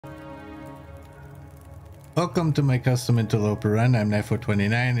Welcome to my custom Interloper run. I'm E44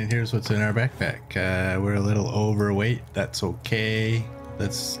 and here's what's in our backpack. We're a little overweight. That's okay.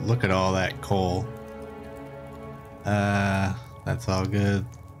 Let's look at all that coal. That's all good.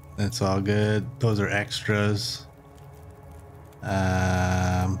 That's all good. Those are extras.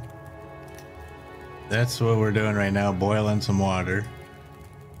 That's what we're doing right now, boiling some water.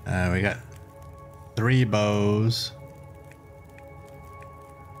 We got 3 bows.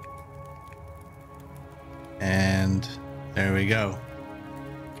 And there we go.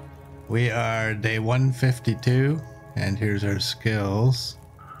 We are day 152, and here's our skills.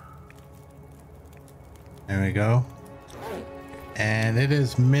 There we go. And it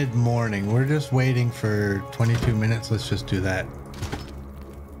is mid-morning. We're just waiting for 22 minutes. Let's just do that.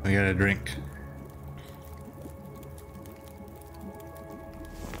 We got a drink.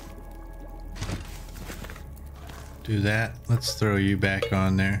 Do that. Let's throw you back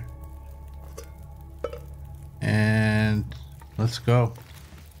on there. And let's go.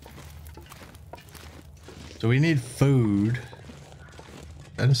 So we need food. Is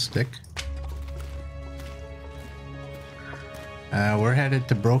that a stick? We're headed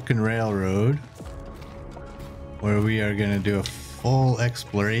to Broken Railroad, where we are going to do a full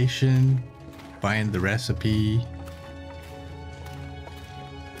exploration, find the recipe,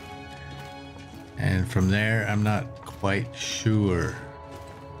 and from there I'm not quite sure.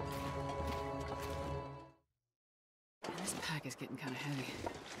 This pack is getting kind of heavy.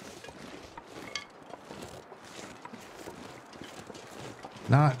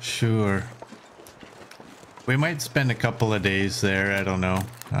 Not sure. We might spend a couple of days there. I don't know.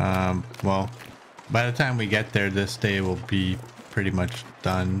 Well, by the time we get there, this day will be pretty much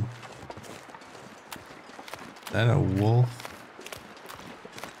done. Is that a wolf?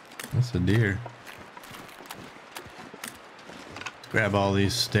 That's a deer. Let's grab all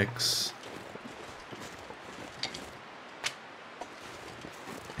these sticks.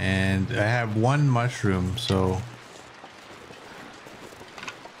 And I have 1 mushroom, so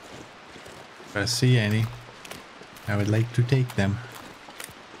if I see any, I would like to take them.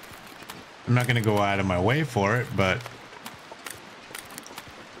 I'm not going to go out of my way for it, but if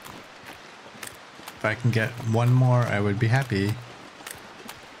I can get 1 more, I would be happy.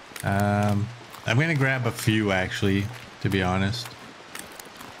 I'm going to grab a few, actually, to be honest.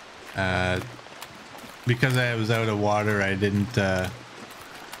 Because I was out of water, I didn't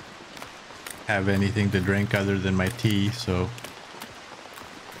have anything to drink other than my tea, so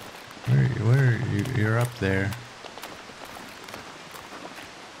where are you? You're up there.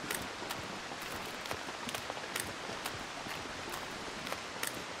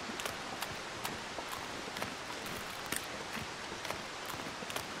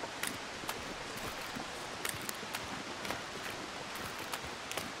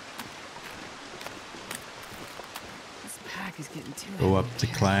 This pack is getting too Go heavy up to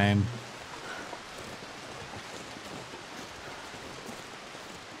here. climb.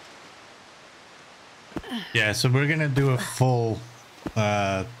 Yeah, so we're gonna do a full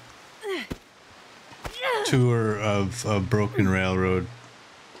tour of Broken Railroad.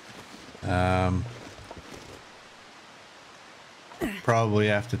 Probably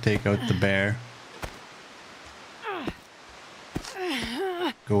have to take out the bear.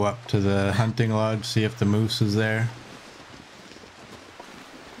 Go up to the hunting lodge, see if the moose is there.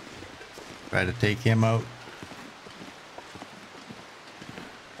 Try to take him out.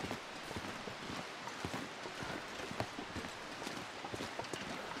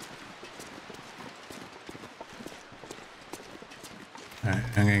 Alright,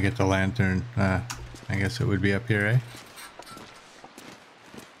 I'm gonna get the lantern. I guess it would be up here, eh?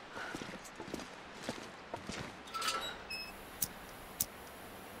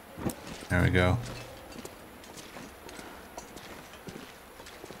 There we go.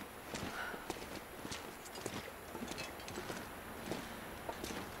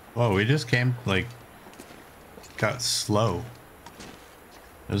 Whoa, we just came, like, got slow.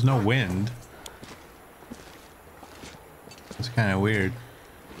 There's no wind. It's kind of weird.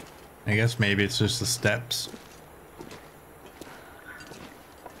 I guess maybe it's just the steps.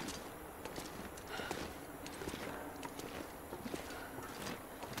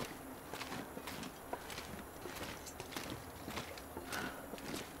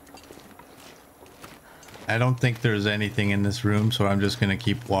 I don't think there's anything in this room, so I'm just gonna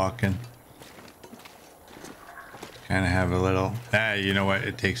keep walking. Kind of have a little... you know what?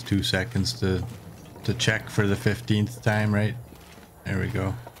 It takes 2 seconds to check for the 15th time, right? There we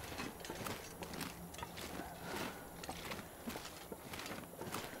go.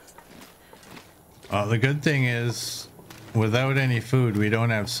 Well, the good thing is, without any food, we don't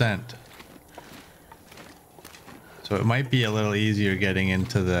have scent. So it might be a little easier getting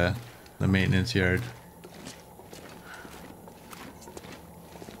into the maintenance yard.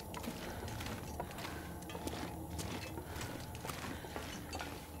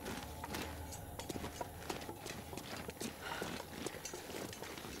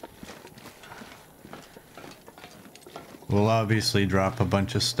 We'll obviously drop a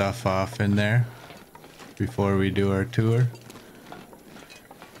bunch of stuff off in there before we do our tour.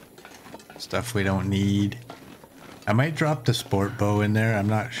 Stuff we don't need. I might drop the sport bow in there, I'm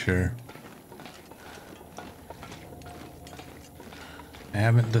not sure. I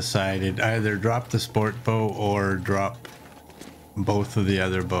haven't decided. Either drop the sport bow or drop both of the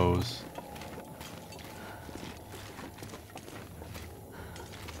other bows.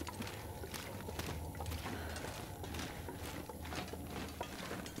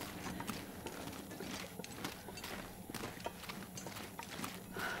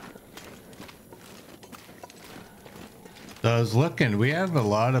 So I was looking, we have a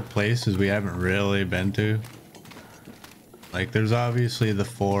lot of places we haven't really been to. Like there's obviously the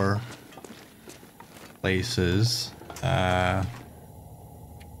 4 places. Right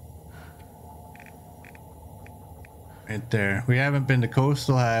there. We haven't been to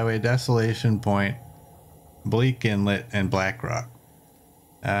Coastal Highway, Desolation Point, Bleak Inlet, and Black Rock.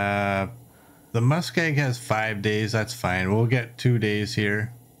 The Muskeg has 5 days, that's fine. We'll get 2 days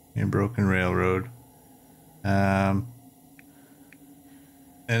here in Broken Railroad.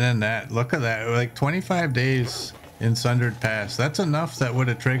 And then that, look at that, like 25 days in Sundered Pass. That's enough that would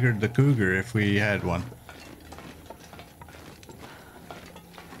have triggered the cougar if we had one.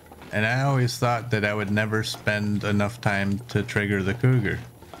 And I always thought that I would never spend enough time to trigger the cougar.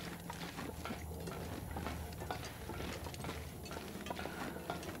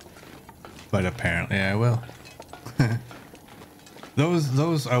 But apparently I will.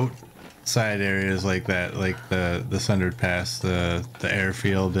 Those outside areas like that, like the Sundered Pass, the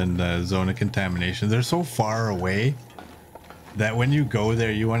airfield, and the zone of contamination, they're so far away that when you go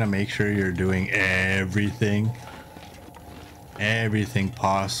there, you want to make sure you're doing everything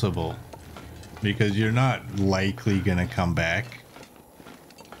possible, because you're not likely gonna come back.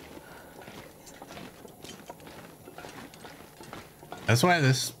 That's why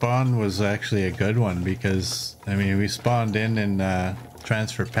this spawn was actually a good one, because I mean we spawned in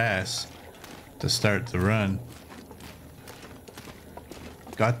Transfer Pass to start the run.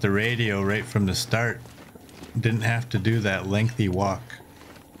 Got the radio right from the start. Didn't have to do that lengthy walk.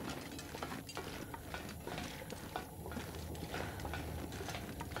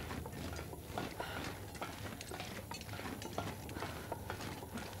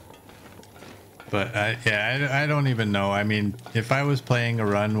 But I don't even know. I mean, if I was playing a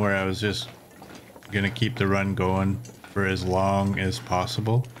run where I was just gonna keep the run going for as long as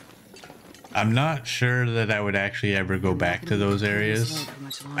possible, I'm not sure that I would actually ever go back to those areas.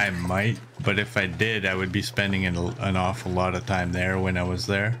 I might, but if I did, I would be spending an awful lot of time there when I was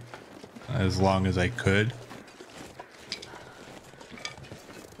there, as long as I could,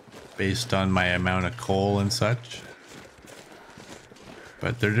 based on my amount of coal and such.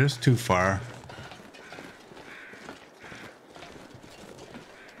 But they're just too far.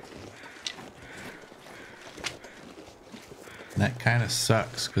 That kind of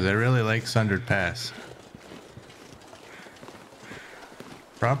sucks, because I really like Sundered Pass.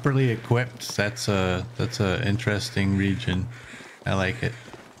 Properly equipped, that's a interesting region. I like it.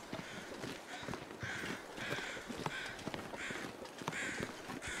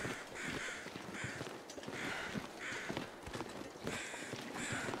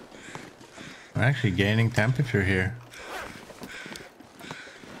 We're actually gaining temperature here.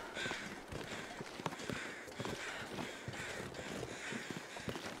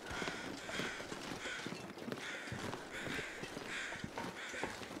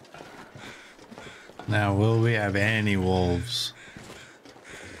 Now, will we have any wolves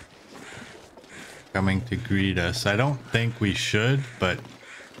coming to greet us? I don't think we should, but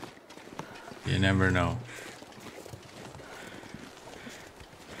you never know.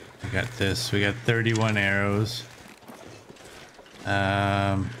 We got this. We got 31 arrows.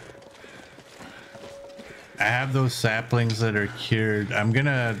 I have those saplings that are cured. I'm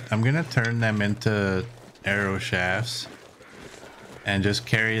gonna turn them into arrow shafts and just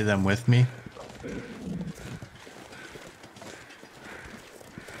carry them with me.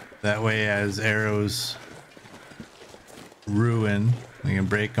 That way, as arrows ruin, we can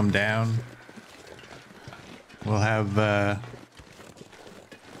break them down. We'll have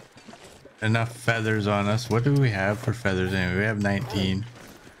enough feathers on us. What do we have for feathers anyway? We have 19.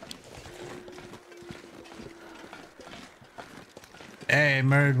 Hey,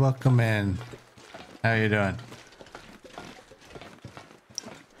 Murd, welcome in. How you doing?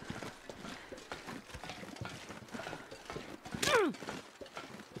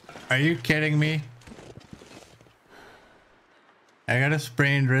 Are you kidding me? I got a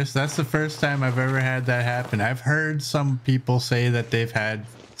sprained wrist. That's the first time I've ever had that happen. I've heard some people say that they've had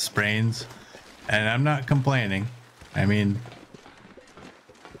sprains, and I'm not complaining. I mean,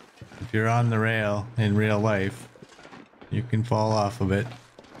 if you're on the rail in real life, you can fall off of it.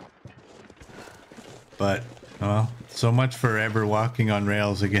 But, well, so much for ever walking on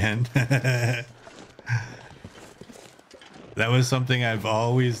rails again. That was something I've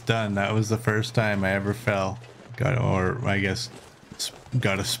always done. That was the first time I ever fell. Or I guess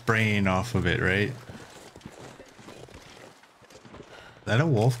got a sprain off of it, right? Is that a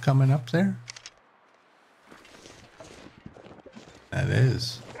wolf coming up there? That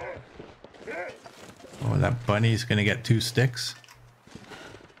is. Oh, that bunny's gonna get 2 sticks.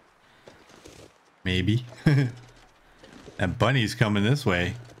 Maybe. That bunny's coming this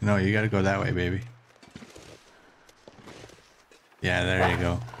way. No, you gotta go that way, baby. Yeah, there you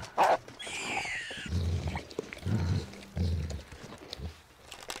go.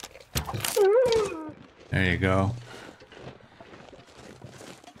 There you go.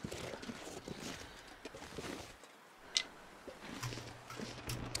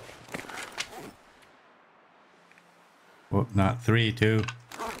 Whoop, not 3, 2.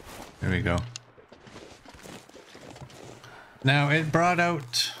 There we go. Now it brought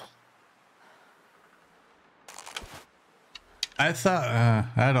out... I thought,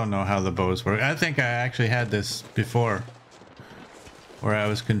 I don't know how the bows work. I think I actually had this before where I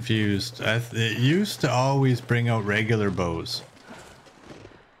was confused. It used to always bring out regular bows.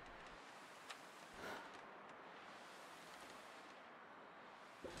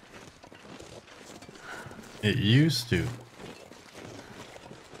 It used to.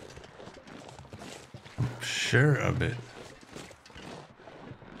 I'm sure of it.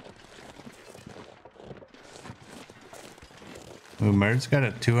 Ooh, Murd's got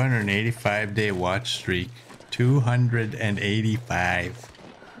a 285-day watch streak. 285.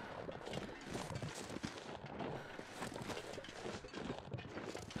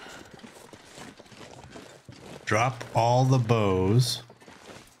 Drop all the bows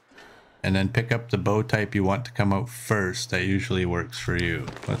and then pick up the bow type you want to come out first. That usually works for you.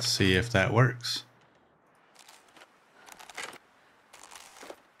 Let's see if that works.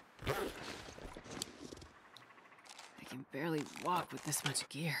 Barely walk with this much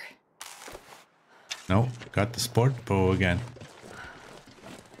gear. Nope, got the sport bow again.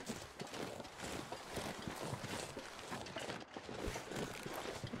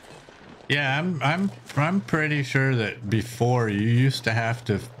 Yeah, I'm pretty sure that before you used to have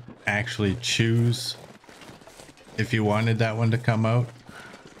to actually choose if you wanted that one to come out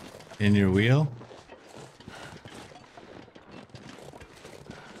in your wheel.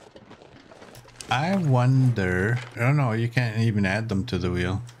 I wonder... Oh no, you can't even add them to the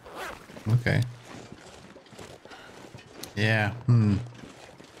wheel. Okay. Yeah, Oh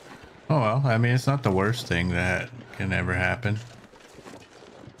well, I mean, it's not the worst thing that can ever happen.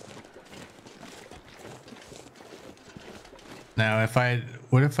 Now,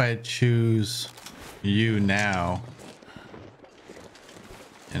 what if I choose you now?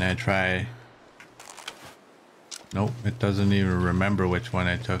 And I try... Nope, it doesn't even remember which one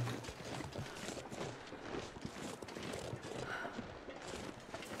I took.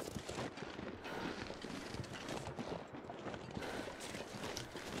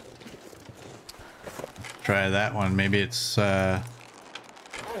 Try that one. Maybe it's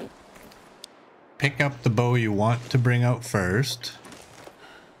pick up the bow you want to bring out first,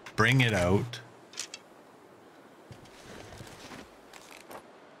 bring it out,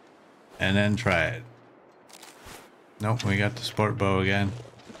 and then try it. Nope, we got the sport bow again.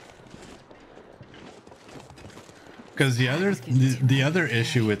 Because the other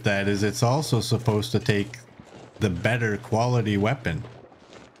issue with that is it's also supposed to take the better quality weapon,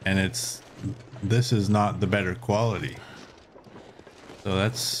 and this is not the better quality.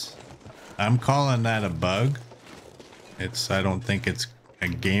 So I'm calling that a bug. I don't think it's a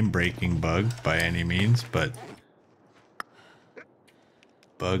game-breaking bug by any means, but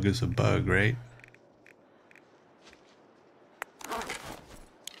bug is a bug, right?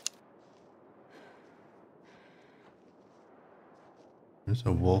 There's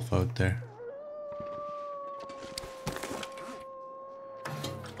a wolf out there.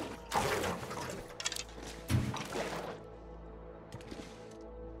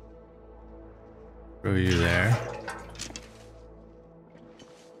 Throw you there.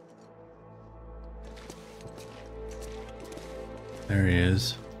 There he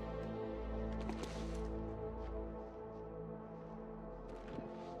is.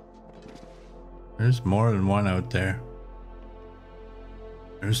 There's more than one out there.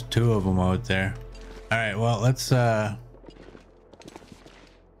 There's 2 of them out there. All right, well, let's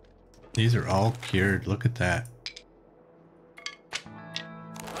these are all cured. Look at that.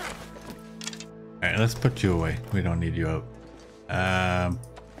 All right, let's put you away. We don't need you out.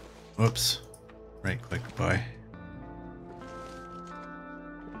 Whoops. Right click, boy.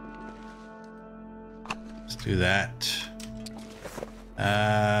 Let's do that.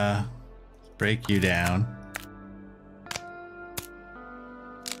 Break you down.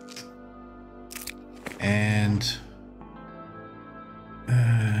 And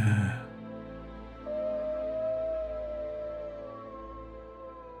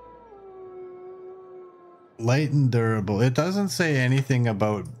light and durable. It doesn't say anything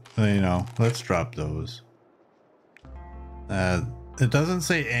about, you know, let's drop those. It doesn't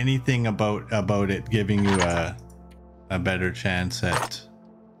say anything about it giving you a better chance at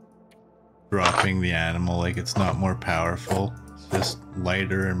dropping the animal. Like, it's not more powerful. It's just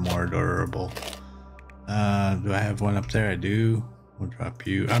lighter and more durable. Do I have one up there? I do. We'll drop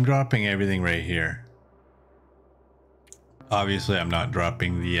you. I'm dropping everything right here. Obviously, I'm not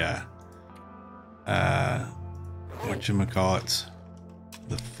dropping the whatchamacallits,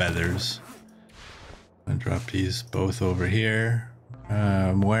 the feathers. I'm gonna drop these both over here.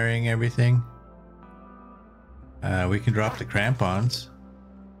 I'm wearing everything. We can drop the crampons.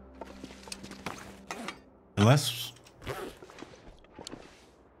 Unless,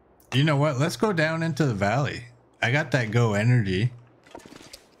 you know what? Let's go down into the valley. I got that go energy.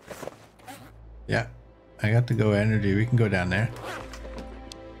 Yeah, I got the go energy. We can go down there.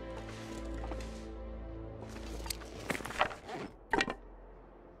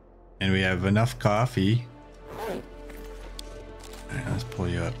 And we have enough coffee. All right, let's pull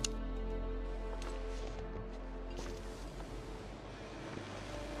you up.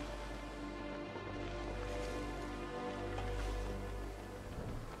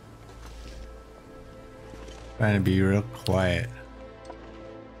 Trying to be real quiet.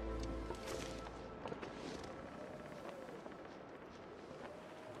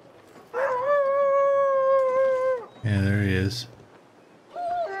 Yeah, there he is.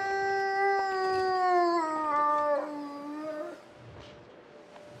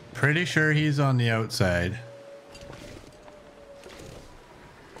 Pretty sure he's on the outside.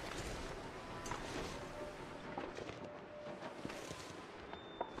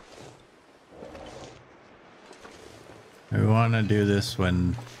 We want to do this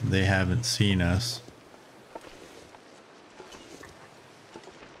when they haven't seen us.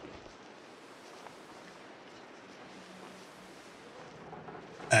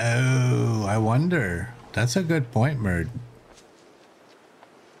 Oh, I wonder. That's a good point, Merd.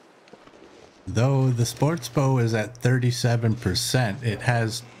 Though the sports bow is at 37%, it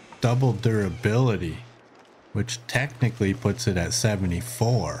has double durability, which technically puts it at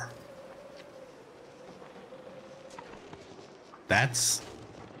 74. That's,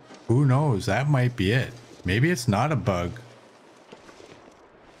 who knows, that might be it. Maybe it's not a bug.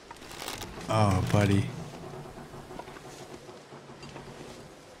 Oh, buddy.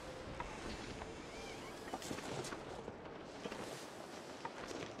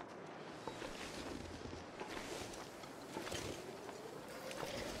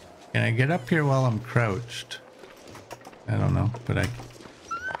 Can I get up here while I'm crouched? I don't know, but I...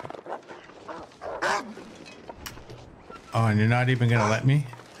 Oh, and you're not even gonna let me?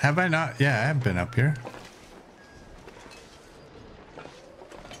 Have I not? Yeah, I have been up here.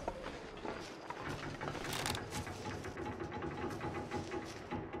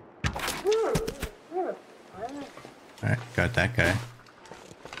 Alright, got that guy.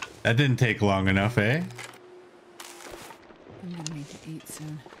 That didn't take long enough, eh? I'm gonna need to eat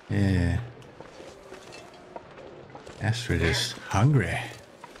soon. Yeah. Astrid is hungry.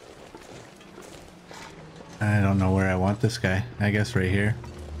 I don't know where I want this guy. I guess right here.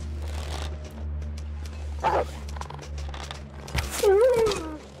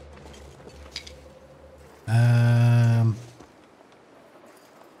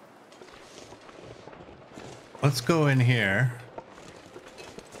 Let's go in here.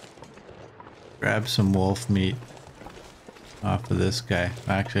 Grab some wolf meat off of this guy.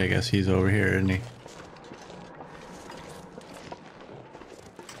 Actually, I guess he's over here, isn't he?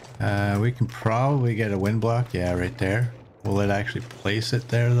 We can probably get a wind block. Yeah, right there. Will it actually place it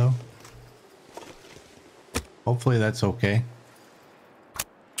there, though? Hopefully that's okay.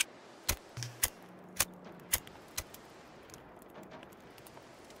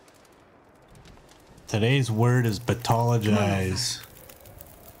 Today's word is pathologize.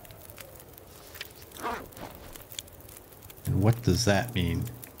 And what does that mean?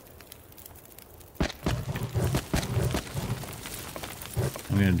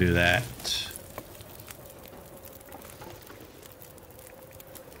 I'm gonna do that.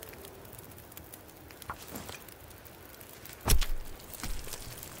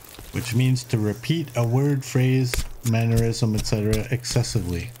 Which means to repeat a word, phrase, mannerism, etc.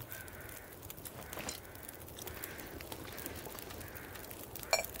 excessively.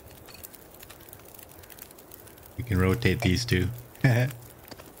 We can rotate these two.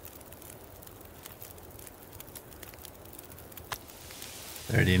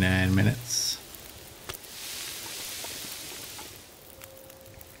 39 minutes.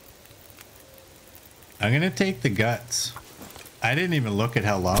 I'm gonna take the guts. I didn't even look at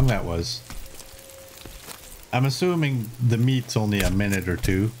how long that was. I'm assuming the meat's only a minute or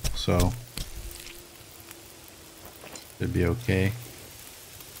two, so should be okay.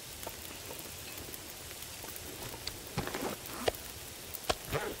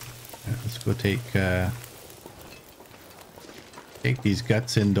 Yeah, let's go take these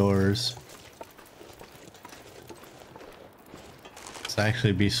guts indoors. Let's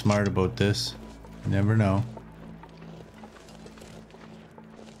actually be smart about this. You never know.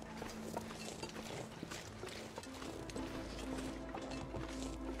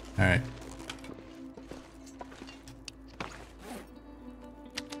 All right.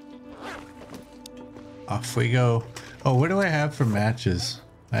 Off we go. Oh, what do I have for matches?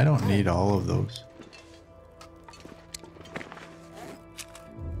 I don't need all of those.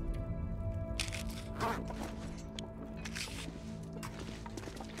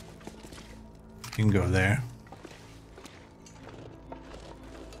 You can go there.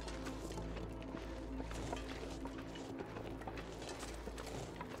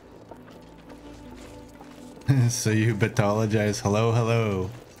 So you pathologize. Hello, hello.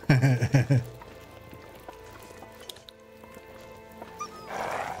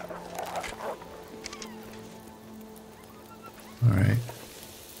 All right.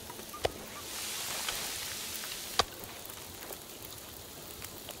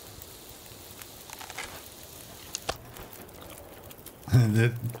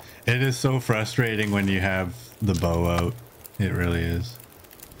 It is so frustrating when you have the bow out. It really is.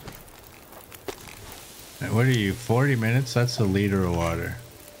 What are you, 40 minutes? That's a liter of water.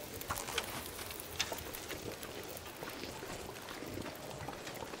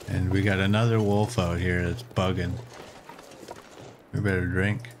 And we got another wolf out here that's bugging. We better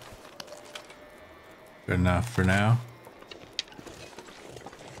drink. Good enough for now.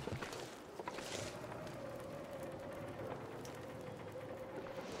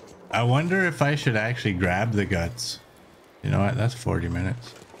 I wonder if I should actually grab the guts. You know what? That's 40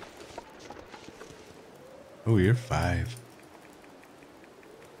 minutes. Oh, you're 5.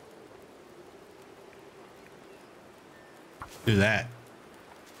 Do that.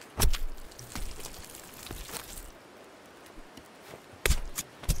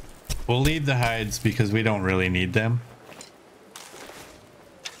 We'll leave the hides because we don't really need them.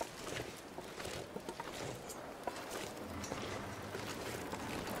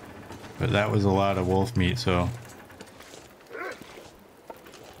 But that was a lot of wolf meat, so.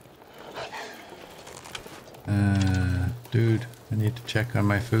 Dude, I need to check on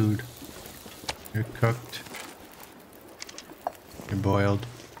my food. You're cooked. You're boiled.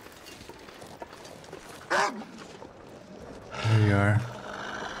 There you are.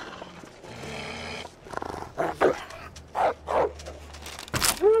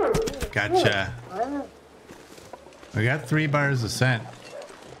 Gotcha. We got 3 bars of scent.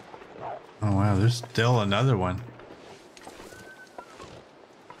 Oh wow, there's still another one.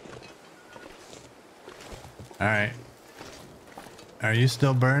 All right. Are you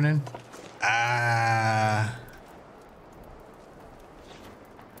still burning? Ah.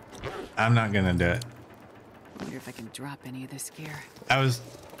 I'm not gonna do it. I wonder if I can drop any of this gear. I was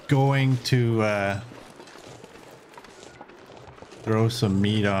going to throw some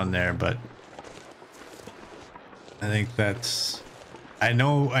meat on there, but I think that's... I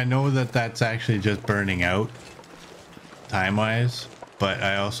know that that's actually just burning out time-wise, but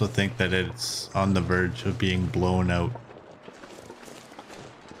I also think that it's on the verge of being blown out.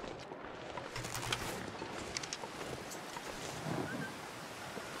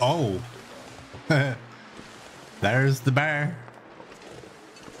 Oh, there's the bear.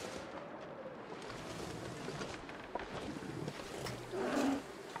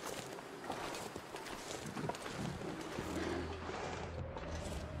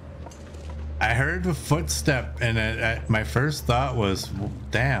 I heard a footstep and my first thought was,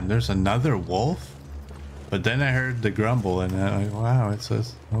 damn, there's another wolf. But then I heard the grumble and I'm like, wow, it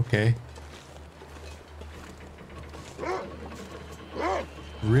says, okay.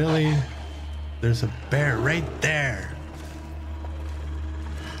 Really? There's a bear right there.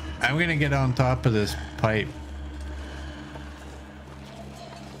 I'm gonna get on top of this pipe.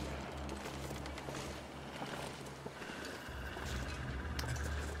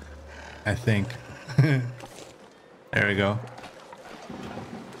 I think. There we go.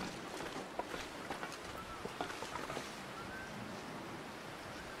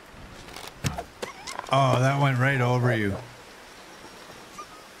 Oh, that went right over you.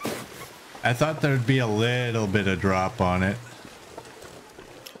 I thought there'd be a little bit of drop on it.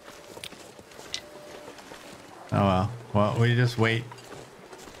 Oh well. Well, we just wait.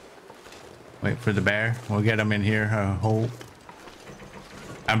 Wait for the bear. We'll get him in here, I hope.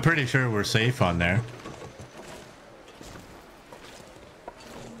 I'm pretty sure we're safe on there.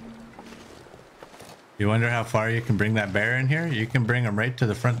 You wonder how far you can bring that bear in here? You can bring him right to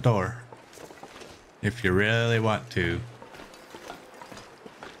the front door. If you really want to.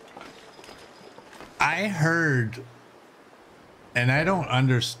 I heard, and I don't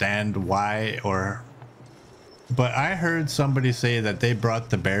understand why but I heard somebody say that they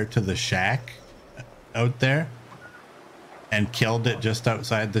brought the bear to the shack out there and killed it just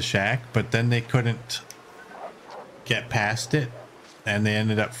outside the shack, but then they couldn't get past it and they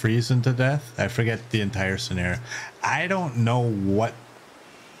ended up freezing to death. I forget the entire scenario. I don't know what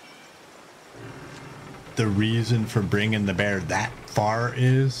the reason for bringing the bear that far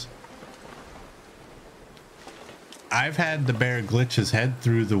is. I've had the bear glitch his head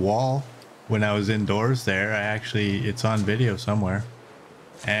through the wall when I was indoors there. It's on video somewhere.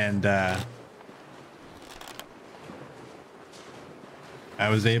 And I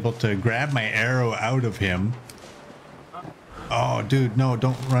was able to grab my arrow out of him. Oh, dude, no,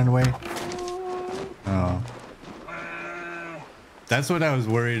 don't run away. Oh. That's what I was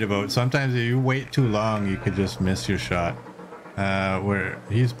worried about. Sometimes if you wait too long, you could just miss your shot.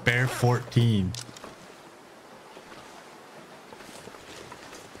 He's bear 14.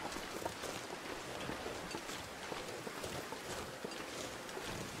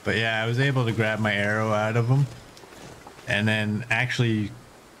 But yeah, I was able to grab my arrow out of him and then actually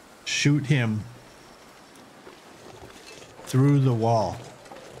shoot him through the wall,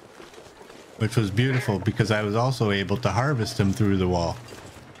 which was beautiful because I was also able to harvest him through the wall.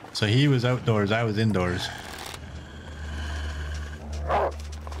 So he was outdoors, I was indoors.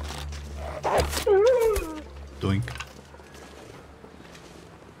 Doink.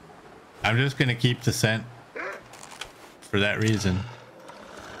 I'm just gonna keep the scent for that reason.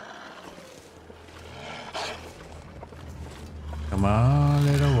 Come on,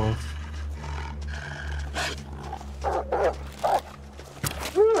 little wolf.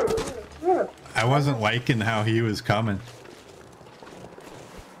 I wasn't liking how he was coming.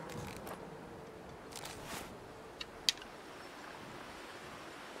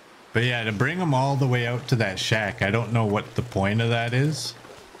 But yeah, to bring him all the way out to that shack, I don't know what the point of that is.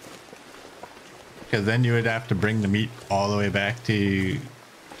 Because then you would have to bring the meat all the way back to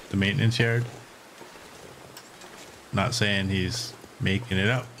the maintenance yard. Not saying he's making it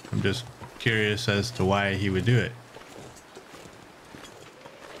up. I'm just curious as to why he would do it.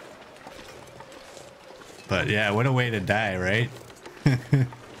 But yeah, what a way to die, right?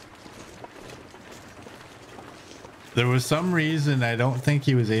 There was some reason I don't think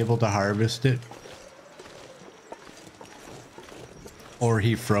he was able to harvest it. Or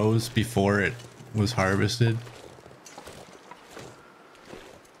he froze before it was harvested.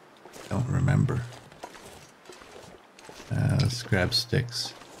 Don't remember. Let's grab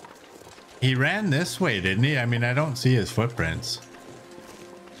sticks. He ran this way, didn't he? I mean, I don't see his footprints.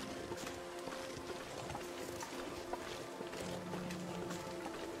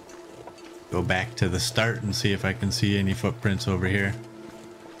 Go back to the start and see if I can see any footprints over here.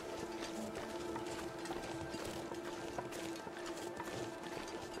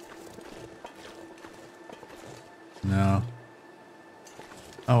 No.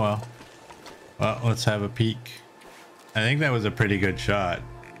 Oh well. Well, let's have a peek. I think that was a pretty good shot.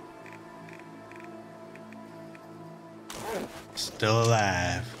 Still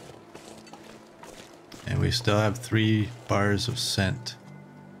alive. And we still have 3 bars of scent.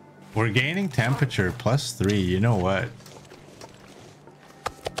 We're gaining temperature +3. You know what?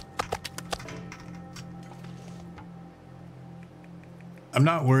 I'm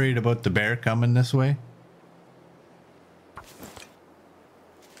not worried about the bear coming this way.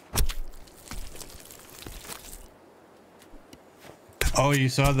 Oh, you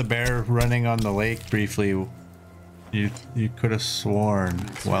saw the bear running on the lake briefly. You could have sworn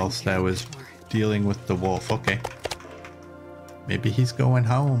whilst I was dealing with the wolf. Okay. Maybe he's going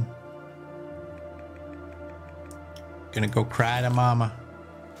home. Gonna go cry to mama.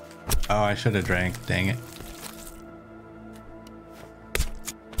 Oh, I should have drank. Dang it.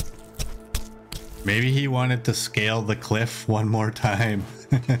 Maybe he wanted to scale the cliff one more time.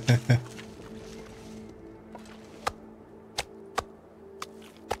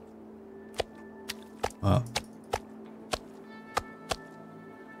 Well,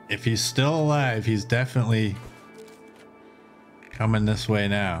 if he's still alive, he's definitely coming this way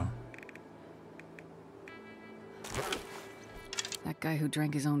now. That guy who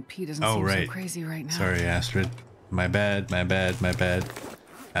drank his own pee doesn't Oh, seem right. so crazy right now. Sorry, Astrid. My bad, my bad, my bad.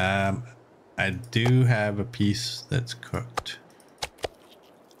 I do have a piece that's cooked.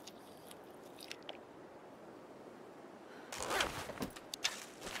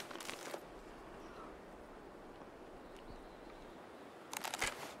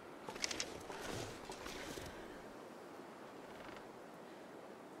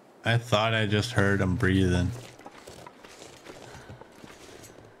 I thought I just heard him breathing.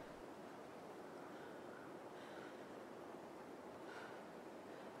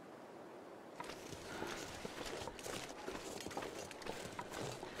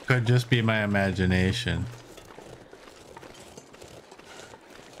 Could just be my imagination.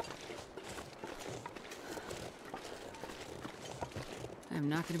 I'm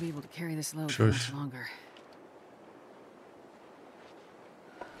not going to be able to carry this load for Shush. much longer.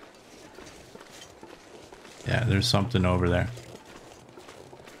 Yeah, there's something over there.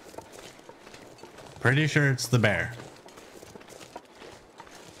 Pretty sure it's the bear.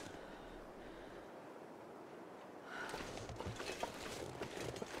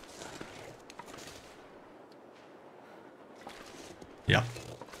 Yep,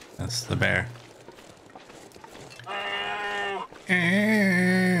 that's the bear.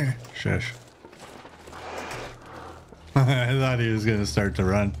 Shush. I thought he was gonna start to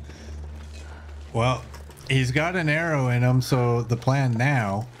run. Well, he's got an arrow in him, so the plan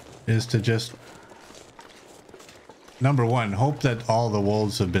now is to just, number one, hope that all the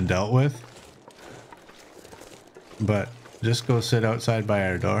wolves have been dealt with. But just go sit outside by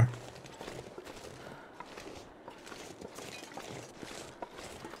our door.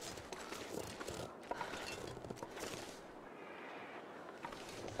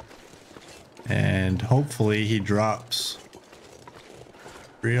 And hopefully he drops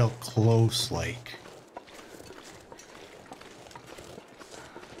real close like.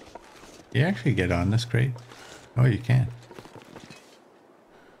 You actually get on this crate? Oh, you can.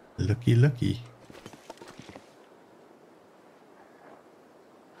 Looky, looky.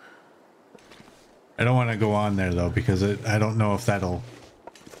 I don't want to go on there though, because I don't know if that'll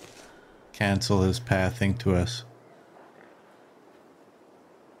cancel his pathing to us.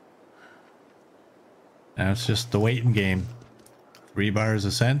 Now it's just the waiting game. 3 bars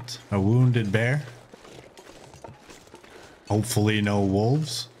of scent, a wounded bear. Hopefully no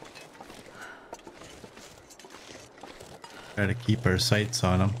wolves. Try to keep our sights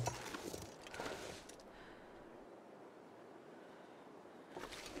on them.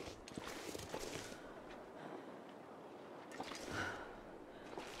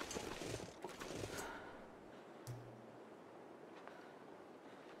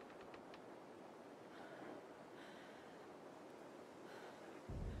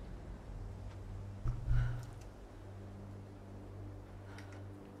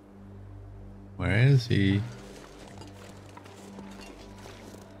 Where is he?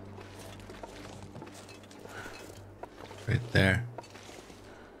 Right there.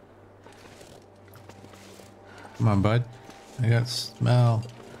 Come on, bud. I got smell.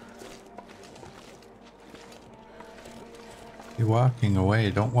 You're walking away.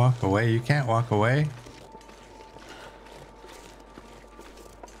 Don't walk away. You can't walk away.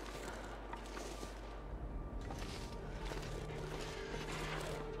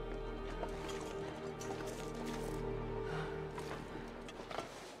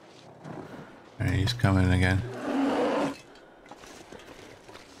 Alright, he's coming again.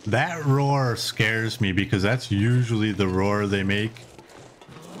 That roar scares me because that's usually the roar they make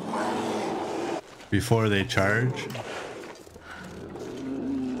before they charge.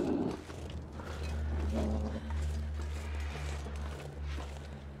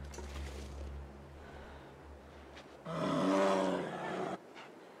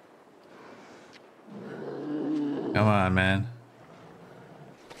 Come on, man.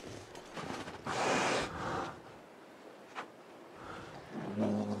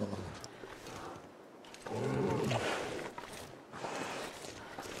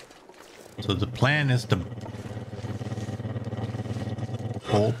 So the plan is to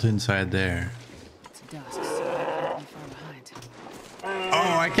bolt inside there. It's dusk, so I can't be far behind.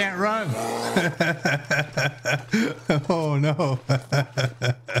 Oh, I can't run! Oh no.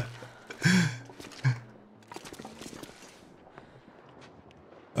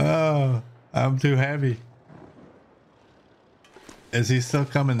 Oh, I'm too heavy. Is he still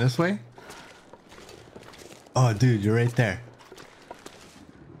coming this way? Oh, dude, you're right there.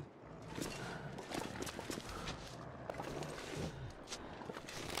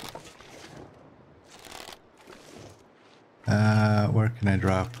 Where can I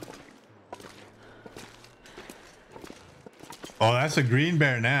drop? Oh, that's a green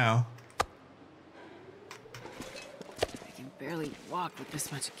bear now. I can barely walk with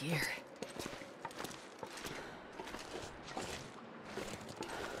this much gear.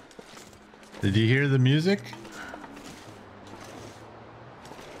 Did you hear the music?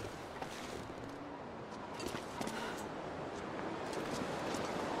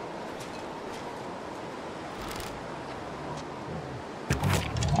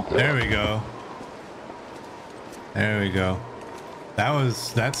 There we go. There we go.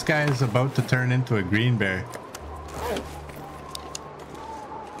 That sky is about to turn into a green bear.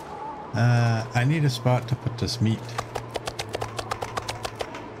 I need a spot to put this meat.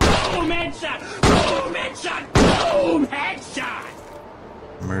 Boom headshot! Boom headshot! Boom headshot!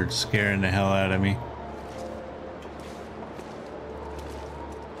 Merge scaring the hell out of me.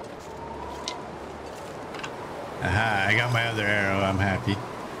 Aha, I got my other arrow. I'm happy.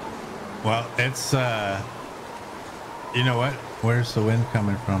 Well, it's you know what? Where's the wind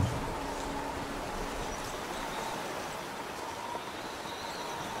coming from?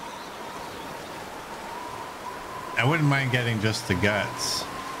 I wouldn't mind getting just the guts.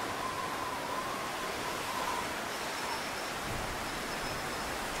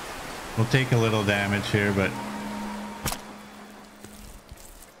 We'll take a little damage here, but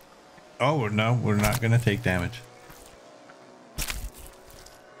oh no, we're not gonna take damage.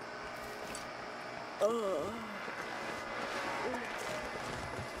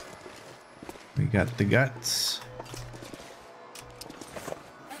 We got the guts.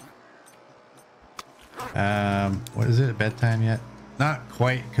 What is it? Bedtime yet? Not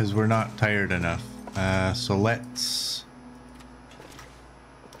quite, because we're not tired enough. So let's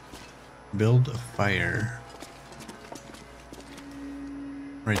build a fire.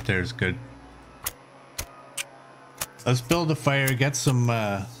 Right there is good. Let's build a fire, get some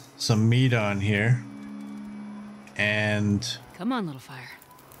meat on here, and Come on, little fire.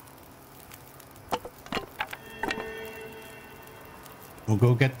 we'll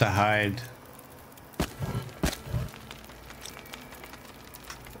go get the hide.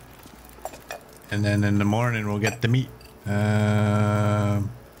 And then in the morning we'll get the meat.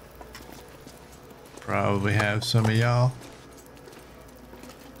 Probably have some of y'all.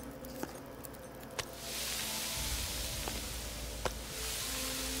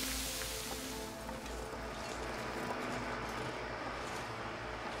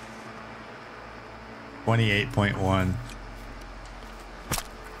 .1.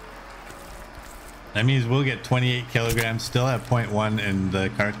 That means we'll get 28 kilograms, still at 0.1, and the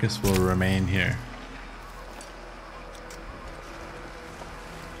carcass will remain here.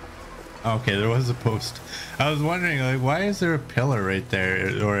 Okay, there was a post. I was wondering, like, why is there a pillar right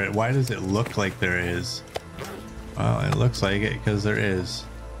there? Or why does it look like there is? Well, it looks like it because there is.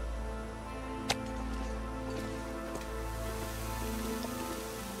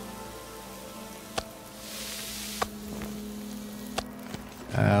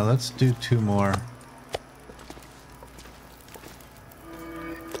 Let's do 2 more.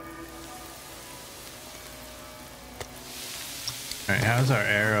 Alright, how's our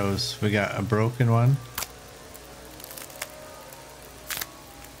arrows? We got a broken one.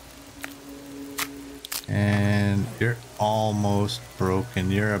 And you're almost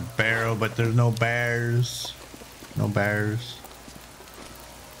broken. You're a barrel, but there's no bears. No bears.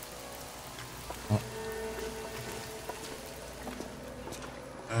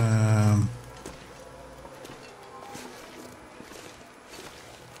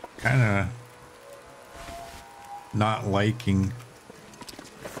 Kind of not liking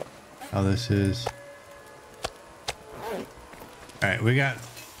how this is. All right, we got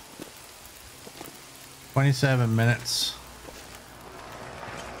 27 minutes.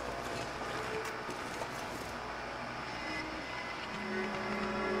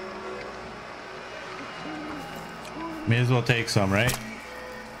 May as well take some, right?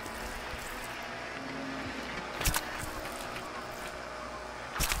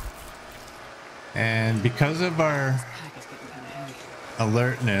 And because of our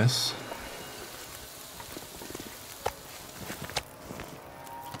alertness,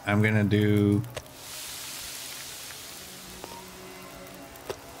 I'm gonna do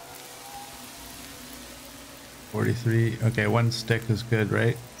 .43. Okay, 1 stick is good,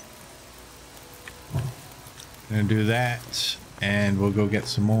 right? I'm gonna do that, and we'll go get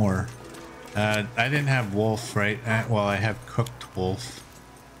some more. I didn't have wolf, right? Well, I have cooked wolf.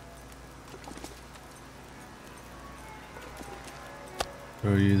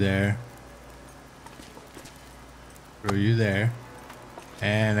 Throw you there. Throw you there.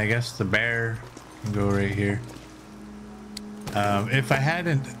 And I guess the bear can go right here. If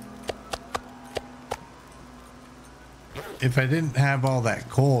I didn't have all that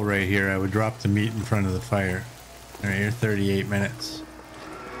coal right here, I would drop the meat in front of the fire. Right here, 38 minutes.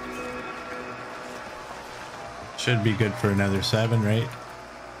 Should be good for another 7, right?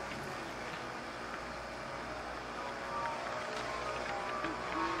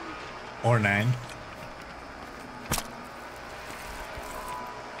 Or 9.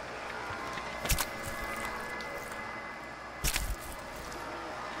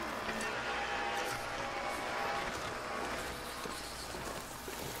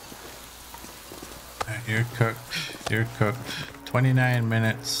 You're cooked. You're cooked. 29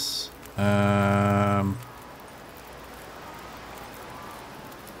 minutes.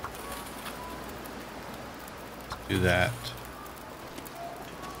 Do that.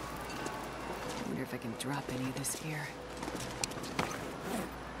 I wonder if I can drop any of this here.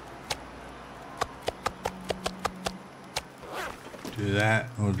 Do that.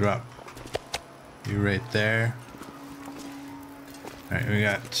 We'll drop you right there. All right, we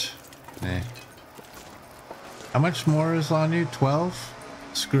got. How much more is on you? 12?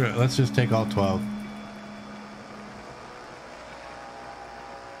 Screw it. Let's just take all 12.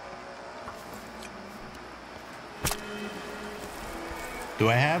 Do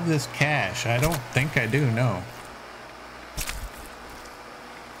I have this cash? I don't think I do, no.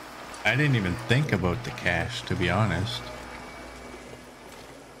 I didn't even think about the cash, to be honest.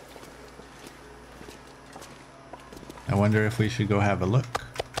 I wonder if we should go have a look.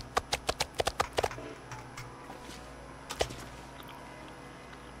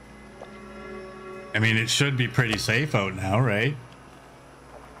 I mean, it should be pretty safe out now, right?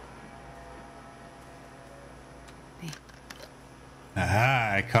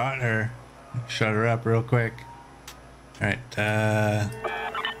 Aha, I caught her. Shut her up real quick. All right,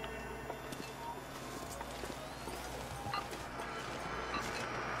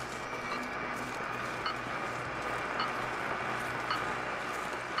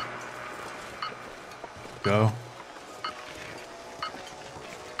 go.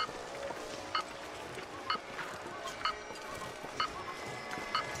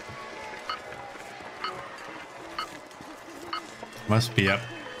 Must be up.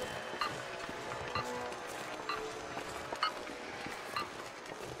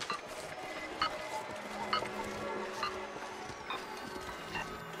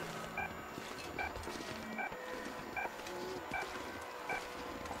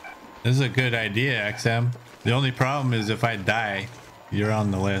 This is a good idea, XM. The only problem is if I die, you're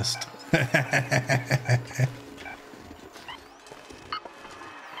on the list.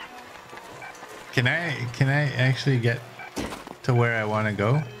 Can I actually get to where I want to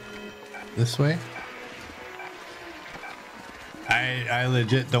go? This way? I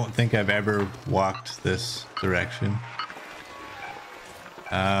legit don't think I've ever walked this direction.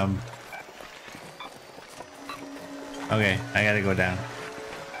 Okay, I gotta go down.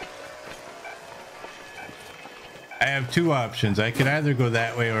 I have two options. I could either go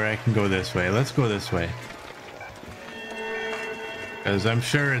that way or I can go this way. Let's go this way. Because I'm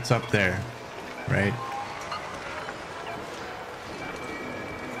sure it's up there, right?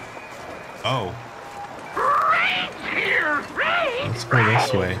 Oh. Let's go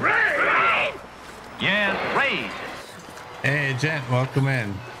this way. Yes, raid. Hey, gent, welcome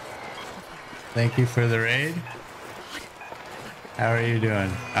in. Thank you for the raid. How are you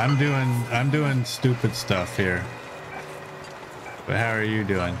doing? I'm doing stupid stuff here. But how are you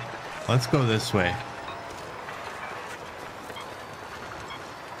doing? Let's go this way.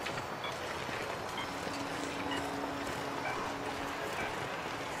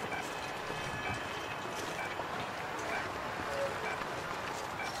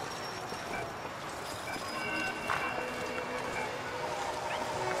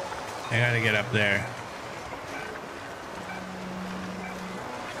 I gotta get up there.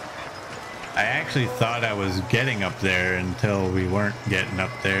 I actually thought I was getting up there until we weren't getting up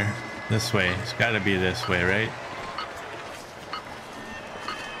there. This way. It's gotta be this way, right?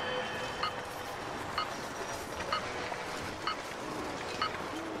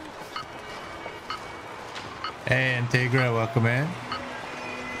 Hey, Integra, welcome in.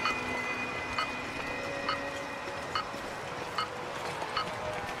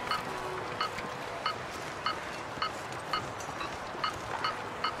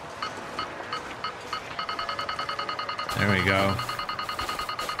 There we go.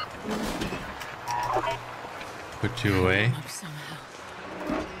 Put you away. Up somehow.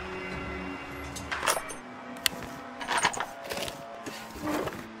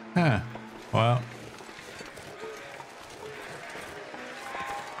 Huh. Well.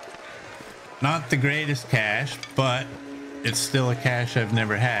 Not the greatest cache, but it's still a cache I've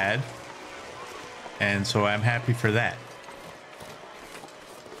never had. And so I'm happy for that.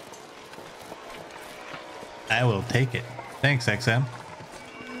 I will take it. Thanks, XM.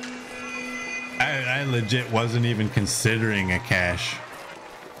 I legit wasn't even considering a cache.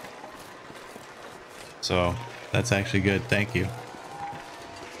 So that's actually good. Thank you.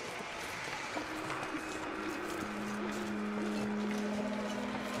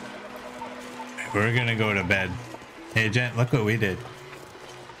 We're gonna go to bed. Hey, Gent, look what we did.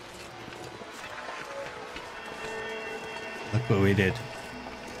 Look what we did.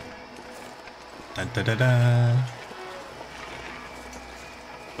 Dun, dun, dun, dun.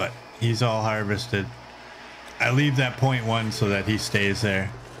 But he's all harvested. I leave that 0.1 so that he stays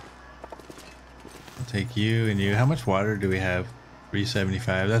there. I'll take you and you. How much water do we have?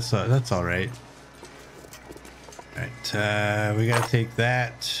 375. That's all right. All right, we gotta take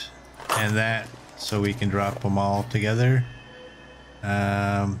that and that so we can drop them all together.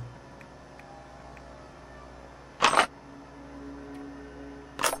 Let's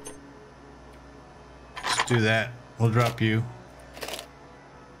do that. We'll drop you.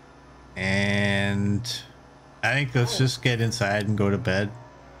 And I think let's just get inside and go to bed.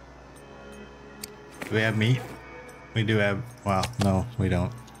 Do we have meat? We do have, well, no, we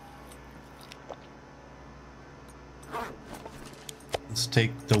don't. Let's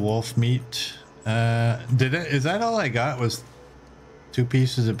take the wolf meat. Is that all I got was 2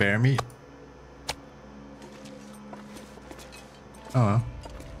 pieces of bear meat? Oh.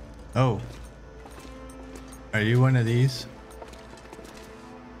 Oh. Are you one of these?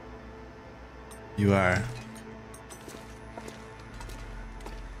 You are.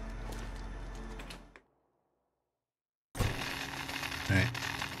 Right.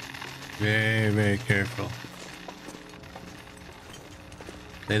 Very, very careful.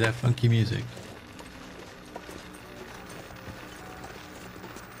 Play that funky music.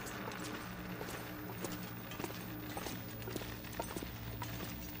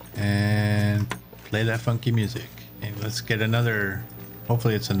 And play that funky music. And let's get another,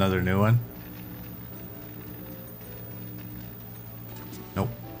 hopefully it's another new one. Nope.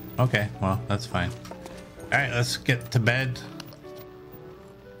 Okay, well, that's fine. All right, let's get to bed.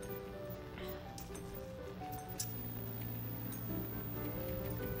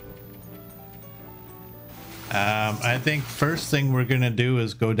 I think first thing we're gonna do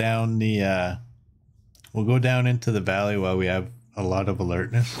is go down the we'll go down into the valley while we have a lot of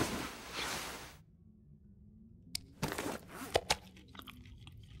alertness.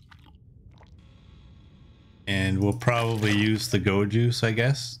 And we'll probably use the go juice, I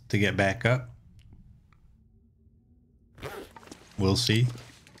guess, to get back up. We'll see.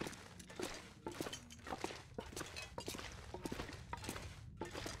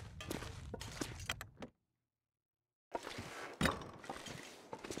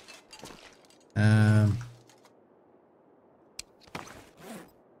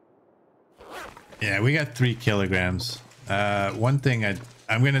 Yeah, we got 3 kilograms. One thing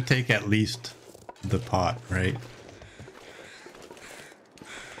I'm gonna take at least the pot, right?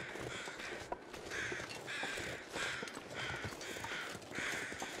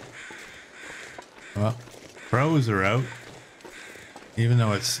 Well, pros are out, even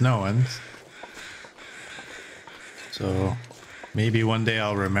though it's snowing. So maybe one day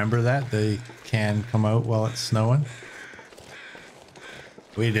I'll remember that they can come out while it's snowing.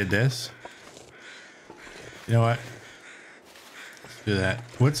 We did this. You know what? Let's do that.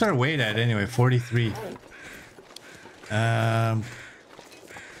 What's our weight at anyway? 43. All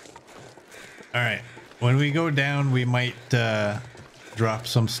right. When we go down, we might drop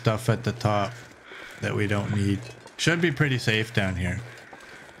some stuff at the top that we don't need. Should be pretty safe down here.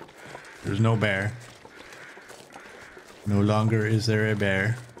 There's no bear. No longer is there a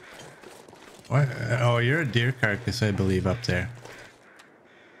bear. What? Oh, you're a deer carcass, I believe, up there.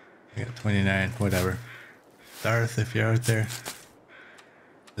 I got 29, whatever. Darth, if you're out there,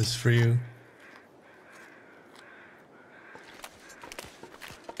 this is for you.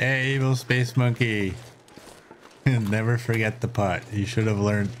 Hey, evil space monkey. Never forget the pot. You should have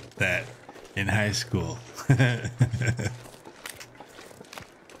learned that in high school. Let's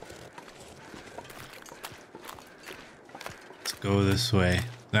go this way.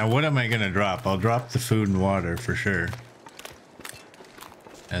 Now, what am I going to drop? I'll drop the food and water for sure,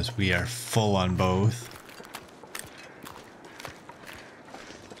 as we are full on both.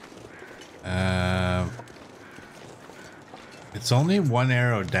 It's only one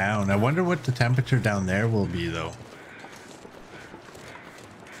arrow down. I wonder what the temperature down there will be, though.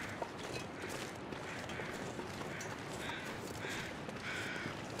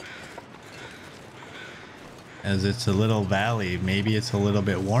 As it's a little valley, maybe it's a little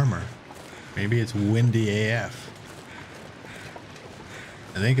bit warmer. Maybe it's windy AF.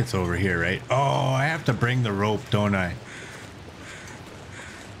 I think it's over here, right? Oh, I have to bring the rope, don't I?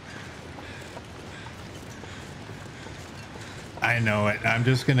 I know it. I'm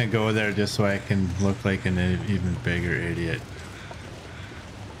just gonna go there just so I can look like an even bigger idiot.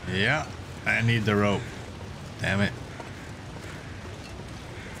 Yeah, I need the rope. Damn it.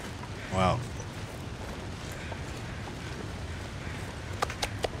 Well.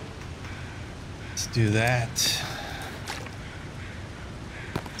 Let's do that.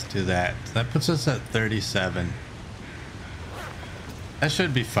 Let's do that. That puts us at 37. That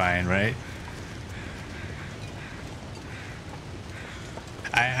should be fine, right?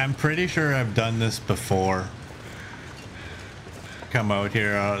 I'm pretty sure I've done this before. Come out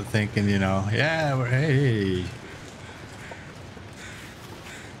here thinking, you know, yeah, hey.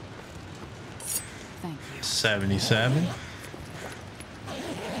 Thank you. 77.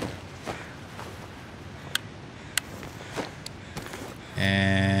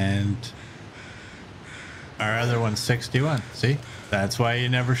 And our other one's 61. See? That's why you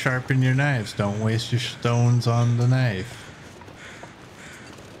never sharpen your knives. Don't waste your stones on the knife.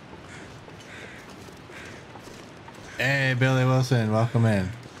 Hey, Billy Wilson, welcome in.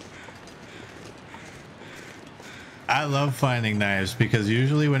 I love finding knives because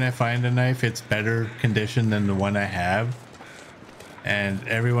usually when I find a knife, it's better condition than the one I have. And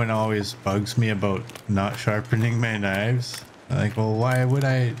everyone always bugs me about not sharpening my knives. I'm like, well, why would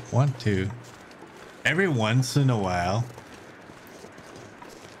I want to? Every once in a while,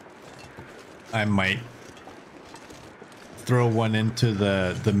 I might throw one into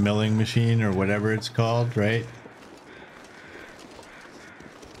the milling machine or whatever it's called, right?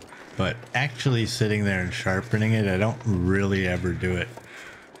 But actually sitting there and sharpening it, I don't really ever do it.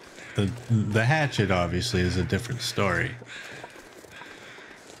 The hatchet obviously is a different story.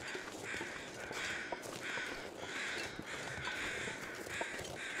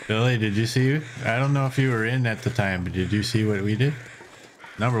 Billy, did you see? I don't know if you were in at the time, but did you see what we did?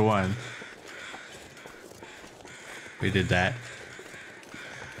 Number one, we did that.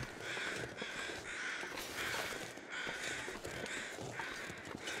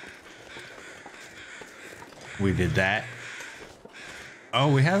 We did that.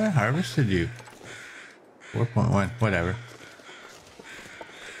 Oh, we haven't harvested you. 4.1, whatever.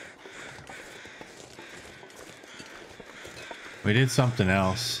 We did something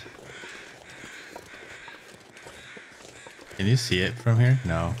else. Can you see it from here?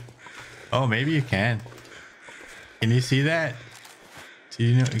 No. Oh, maybe you can. Can you see that? Do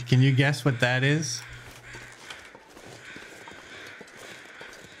you know? Can you guess what that is?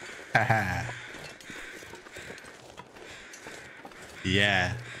 Haha.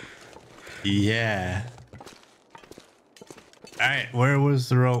 Yeah. Yeah. All right, where was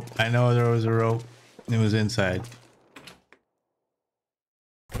the rope? I know there was a rope. It was inside.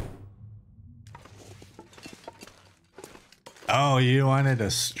 Oh, you wanted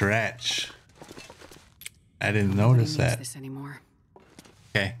a stretch. I didn't notice that. This anymore.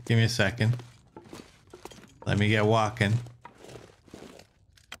 Okay, give me a second. Let me get walking.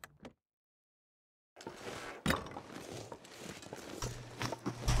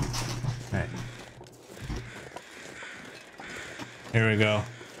 Alright. Here we go.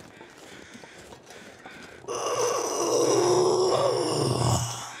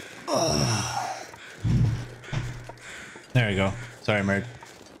 There we go. Sorry, Mert.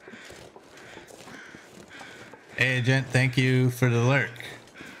 Hey, Agent, thank you for the lurk.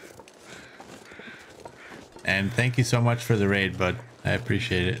 And thank you so much for the raid, bud. I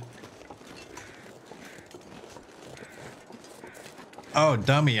appreciate it. Oh,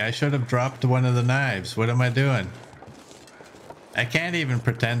 dummy, I should have dropped one of the knives. What am I doing? I can't even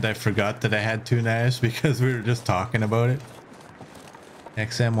pretend I forgot that I had two knives because we were just talking about it.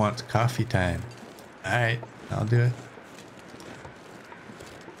 XM wants coffee time. Alright, I'll do it.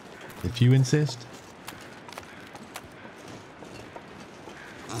 If you insist.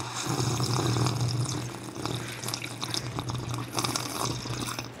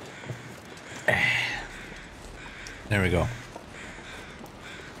 There we go.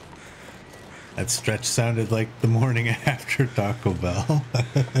 That stretch sounded like the morning after Taco Bell.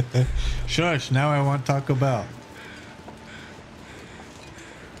 Shush, now I want Taco Bell.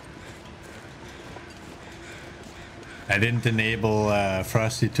 I didn't enable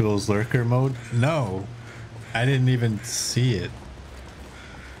Frosty Tools lurker mode. No, I didn't even see it.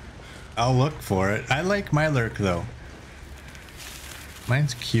 I'll look for it. I like my lurk though.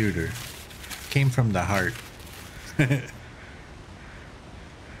 Mine's cuter. Came from the heart.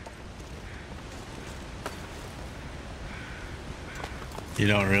 You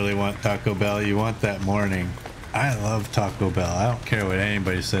don't really want Taco Bell. You want that morning. I love Taco Bell. I don't care what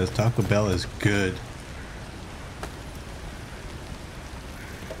anybody says. Taco Bell is good.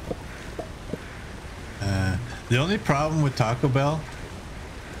 The only problem with Taco Bell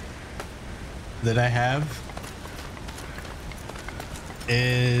that I have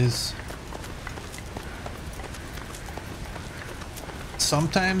is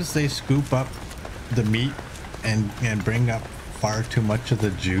sometimes they scoop up the meat and bring up far too much of the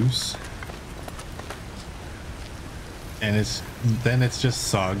juice, and it's just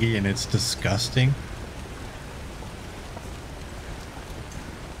soggy and it's disgusting.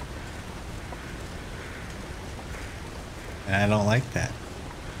 And I don't like that.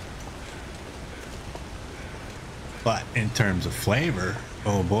 But in terms of flavor,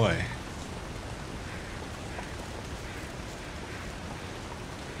 oh boy.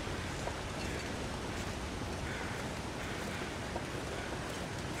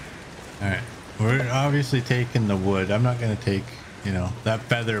 Alright, we're obviously taking the wood. I'm not going to take, you know, that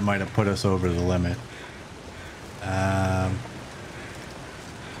feather might have put us over the limit.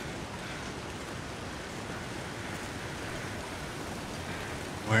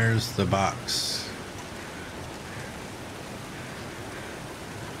 Where's the box?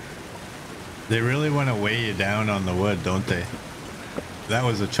 They really want to weigh you down on the wood, don't they? That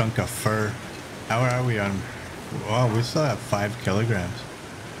was a chunk of fur. How are we on? Wow, we still have 5 kilograms.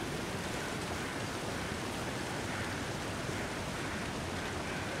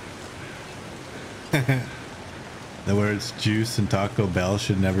 The words juice and Taco Bell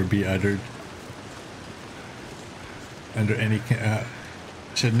should never be uttered under any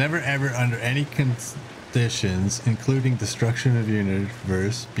should never ever under any conditions, including destruction of the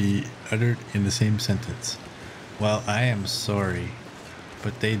universe, be uttered in the same sentence. Well, I am sorry,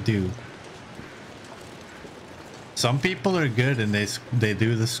 but they do. Some people are good and they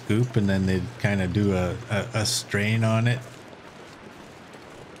do the scoop and then they kind of do a strain on it.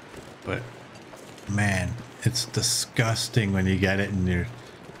 But man, it's disgusting when you get it in your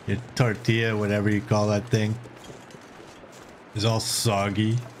tortilla, whatever you call that thing. It's all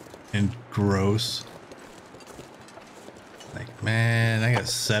soggy and gross. Like, man, I got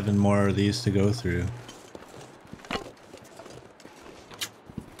 7 more of these to go through.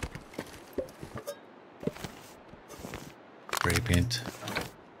 Spray paint.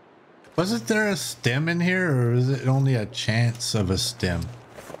 Wasn't there a stem in here, or was it only a chance of a stem?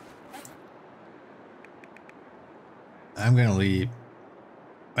 I'm gonna leave.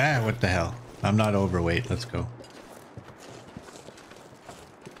 Ah, what the hell? I'm not overweight. Let's go.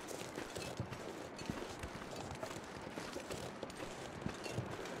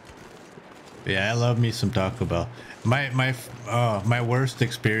 Yeah, I love me some Taco Bell. My worst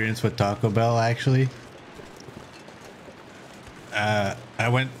experience with Taco Bell, actually.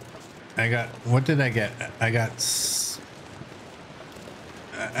 What did I get? I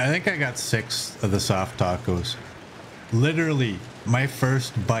think I got 6 of the soft tacos. Literally, my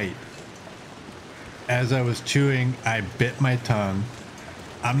first bite. As I was chewing, I bit my tongue.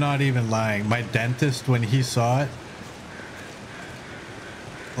 I'm not even lying. My dentist, when he saw it,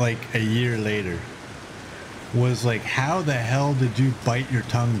 like a year later, was like, how the hell did you bite your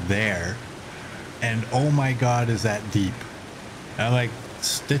tongue there? And oh my god, is that deep? I'm like,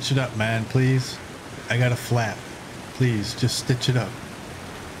 stitch it up, man, please. I got a flap. Please, just stitch it up.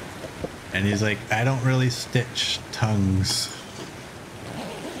 And he's like, I don't really stitch tongues.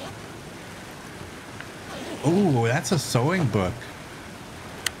 Oh, that's a sewing book.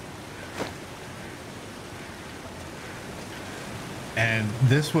 And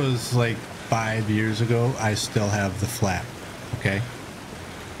this was like 5 years ago. I still have the flap. Okay.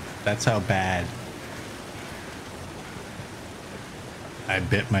 That's how bad I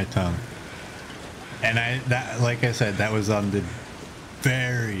bit my tongue. And like I said, that was on the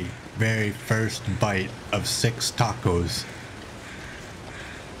very, very first bite of 6 tacos.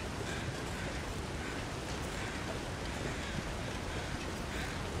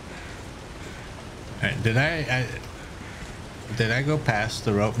 All right, did I go past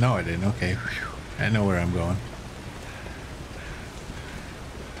the rope? No, I didn't. Okay. Whew. I know where I'm going.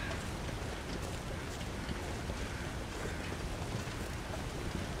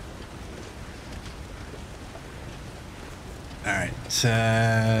 All right.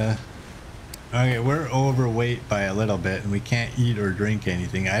 Okay, we're overweight by a little bit and we can't eat or drink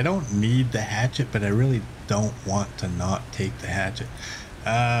anything. I don't need the hatchet, but I really don't want to not take the hatchet.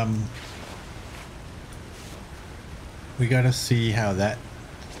 We gotta see how that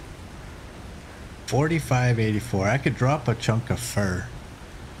 45.84. I could drop a chunk of fur.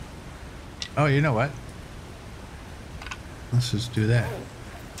 Oh, you know what? Let's just do that.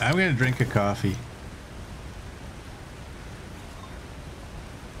 I'm gonna drink a coffee.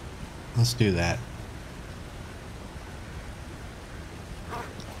 Let's do that.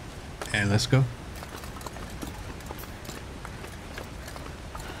 And let's go.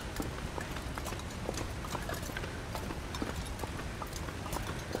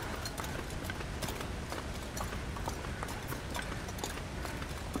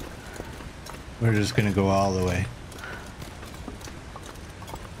 We're just gonna go all the way.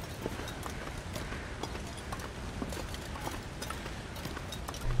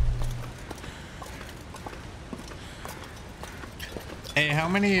 Hey, how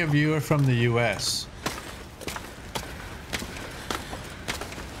many of you are from the US?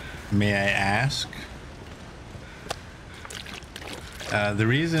 May I ask? The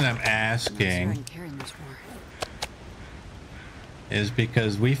reason I'm asking is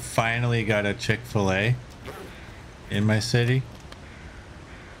because we finally got a Chick-fil-A in my city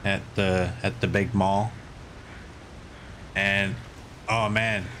at the big mall. And oh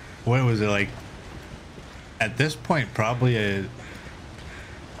man, what was it like? At this point, probably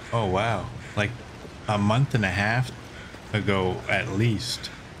oh wow, like a month and a half ago at least.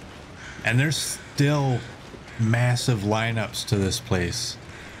 And there's still massive lineups to this place.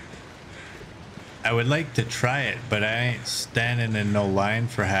 I would like to try it, but I ain't standing in no line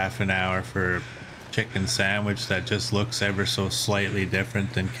for half an hour for a chicken sandwich that just looks ever so slightly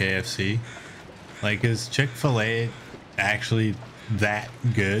different than KFC. Like, is Chick-fil-A actually that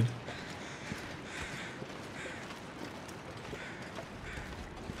good?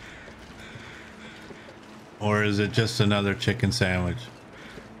 Or is it just another chicken sandwich?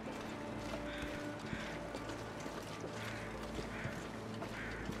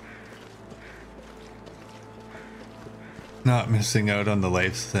 Not missing out on the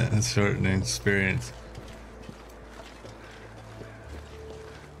life-shortening experience.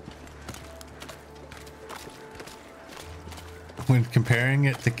 When comparing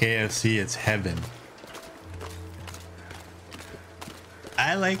it to KFC, it's heaven.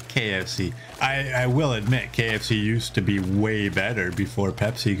 I like KFC. I will admit KFC used to be way better before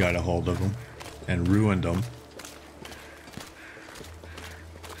Pepsi got a hold of them and ruined them.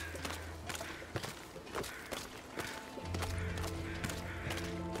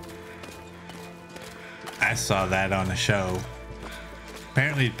 I saw that on a show.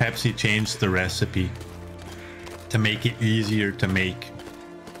 Apparently Pepsi changed the recipe to make it easier to make.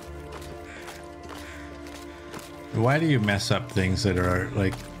 Why do you mess up things that are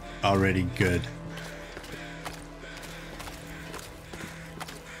like already good?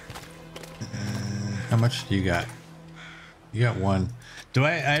 How much do you got? You got one. Do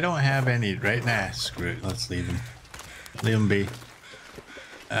I don't have any right now. Nah, screw it. Let's leave them. Leave them be.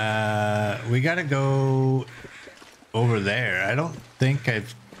 We gotta go over there. I don't think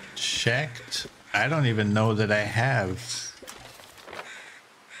I've checked. I don't even know that I have.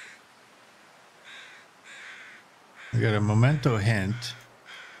 We got a memento hint.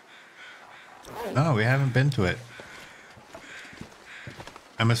 No, we haven't been to it.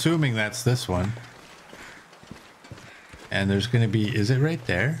 I'm assuming that's this one. And there's gonna be, is it right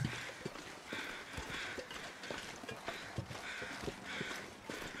there?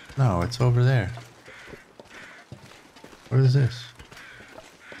 No, it's over there. What is this?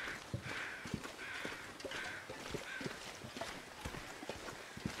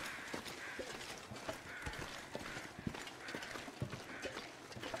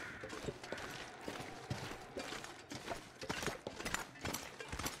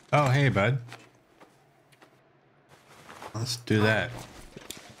 Oh, hey, bud. Let's do that.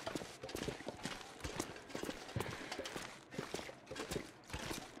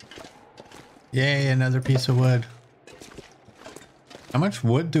 Yay, another piece of wood. How much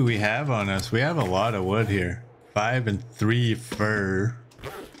wood do we have on us? We have a lot of wood here. 5 and 3 fur.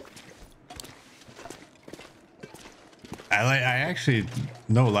 I actually,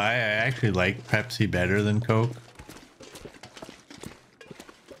 no lie, I actually like Pepsi better than Coke.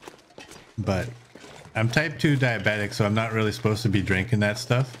 But I'm type 2 diabetic, so I'm not really supposed to be drinking that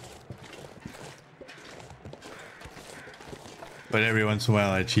stuff. But every once in a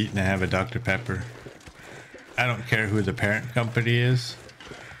while I cheat and I have a Dr. Pepper. I don't care who the parent company is,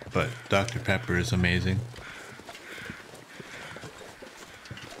 but Dr. Pepper is amazing.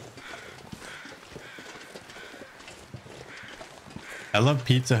 I love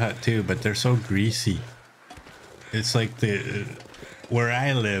Pizza Hut too, but they're so greasy. It's like the where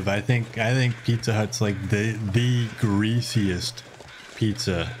I live. I think Pizza Hut's like the greasiest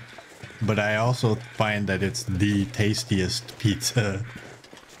pizza, but I also find that it's the tastiest pizza.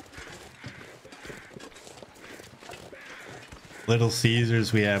 Little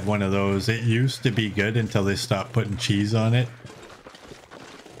Caesars, we have one of those. It used to be good until they stopped putting cheese on it.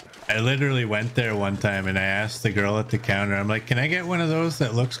 I literally went there one time and I asked the girl at the counter, I'm like, can I get one of those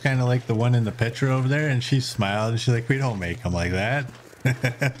that looks kind of like the one in the picture over there? And she smiled and she's like, we don't make them like that.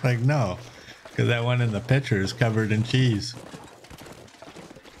 Like, no, because that one in the picture is covered in cheese.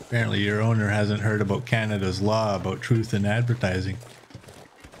 Apparently your owner hasn't heard about Canada's law about truth in advertising.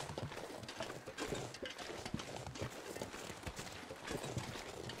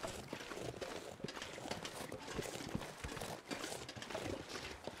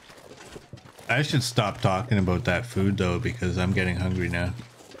 I should stop talking about that food though, because I'm getting hungry now.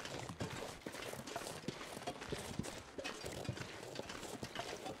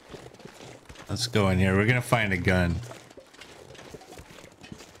 Let's go in here. We're gonna find a gun.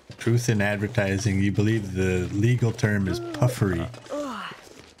 Truth in advertising. You believe the legal term is puffery.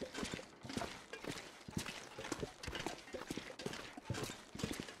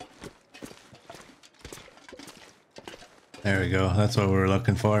 There we go. That's what we were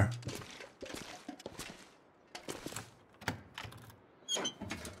looking for.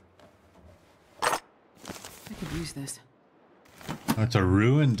 This. Oh, it's a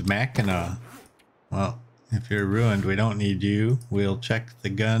ruined Mackinac. Well, if you're ruined, we don't need you. We'll check the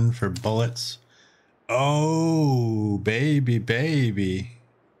gun for bullets. Oh, baby, baby.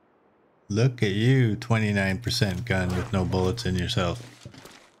 Look at you, 29% gun with no bullets in yourself.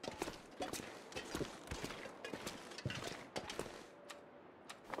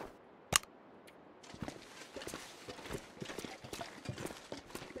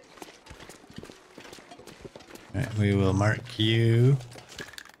 We will mark you.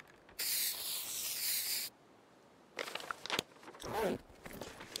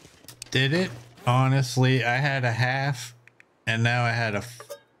 Did it? Honestly, I had a half and now I had a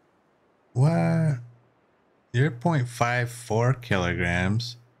what? 0.54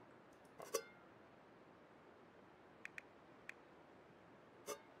 kilograms.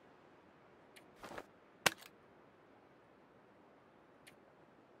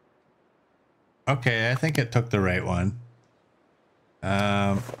 Okay, I think it took the right one.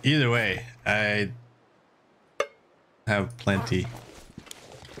 Either way, I have plenty.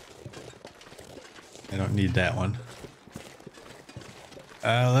 I don't need that one.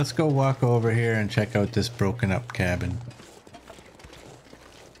 Let's go walk over here and check out this broken up cabin.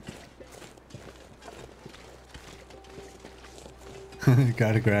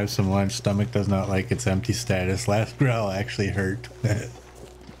 Gotta grab some lunch. Stomach does not like its empty status. Last growl actually hurt.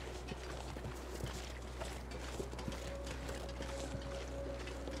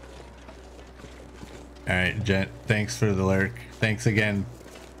 Alright, Gent, thanks for the lurk. Thanks again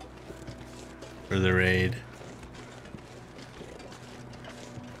for the raid.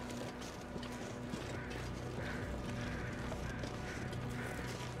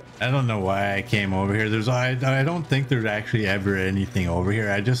 I don't know why I came over here. I don't think there's actually ever anything over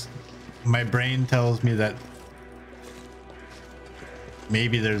here. My brain tells me that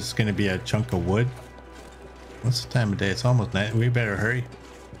maybe there's gonna be a chunk of wood. What's the time of day? It's almost night. We better hurry.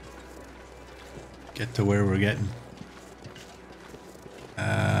 Get to where we're getting.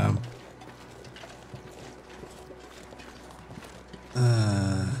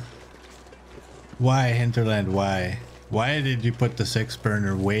 Why, Hinterland? Why? Why did you put the 6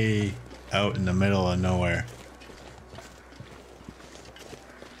 burner way out in the middle of nowhere?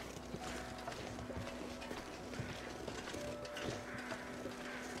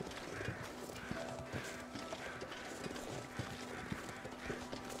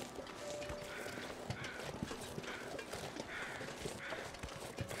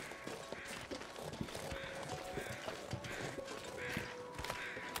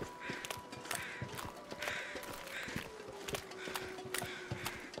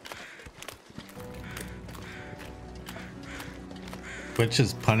 Which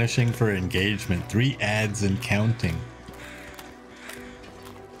is punishing for engagement. 3 ads and counting.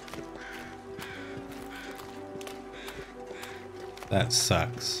 That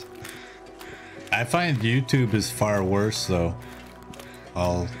sucks. I find YouTube is far worse though.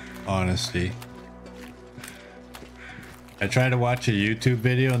 All honesty. I try to watch a YouTube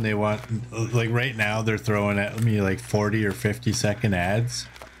video and they want, like right now they're throwing at me like 40 or 50-second ads.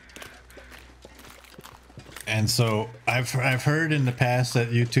 And so I've heard in the past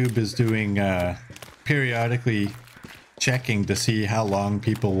that YouTube is doing periodically checking to see how long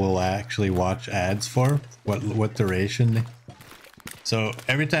people will actually watch ads for, what duration. So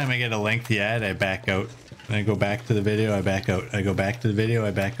every time I get a lengthy ad, I back out. And I go back to the video, I back out. I go back to the video,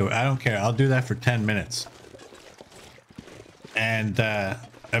 I back out. I don't care. I'll do that for 10 minutes. And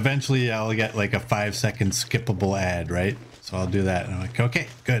eventually I'll get like a 5-second skippable ad, right? So I'll do that. And I'm like, okay,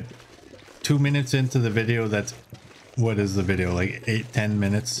 good. 2 minutes into the video, that's... What is the video? Like 8-10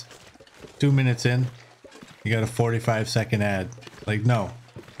 minutes? 2 minutes in, you got a 45-second ad. Like, no.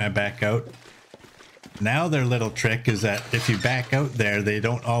 I back out. Now their little trick is that if you back out there, they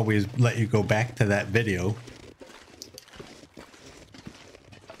don't always let you go back to that video.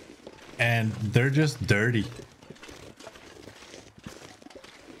 And they're just dirty.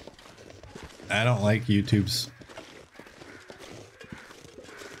 I don't like YouTube's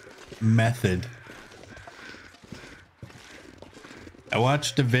method. I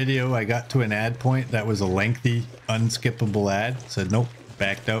watched a video, I got to an ad point that was a lengthy, unskippable ad. Said nope,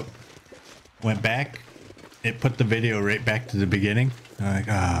 backed out. Went back, it put the video right back to the beginning. I'm like,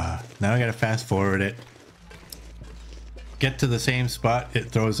 now I gotta fast forward it. Get to the same spot,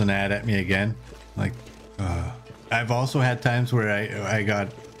 it throws an ad at me again. Like, I've also had times where I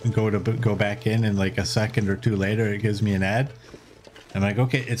go back in and like a second or two later it gives me an ad. I'm like,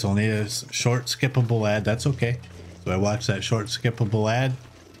 okay, it's only a short skippable ad, that's okay. So I watch that short skippable ad,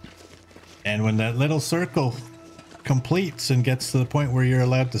 and when that little circle completes and gets to the point where you're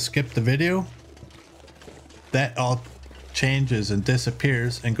allowed to skip the video, that all changes and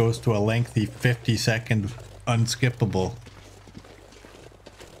disappears and goes to a lengthy 50-second unskippable.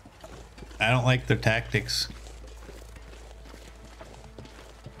 I don't like their tactics.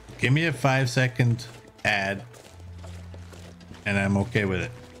 Give me a 5-second ad and I'm okay with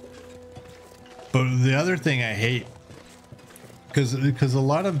it. But the other thing I hate, because a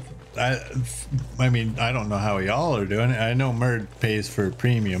lot of, I mean, I don't know how y'all are doing it. I know Murd pays for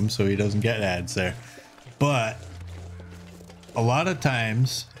premium, so he doesn't get ads there. But a lot of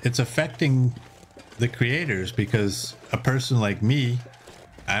times it's affecting the creators, because a person like me,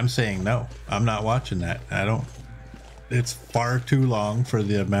 I'm saying, no, I'm not watching that. I don't, it's far too long for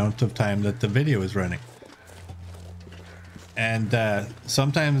the amount of time that the video is running. And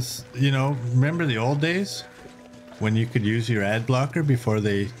sometimes, you know, remember the old days when you could use your ad blocker before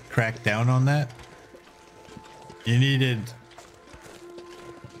they cracked down on that? You needed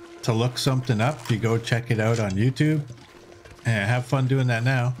to look something up. You go check it out on YouTube. Yeah, have fun doing that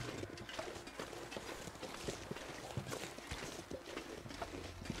now.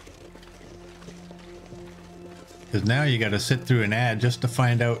 Because now you got to sit through an ad just to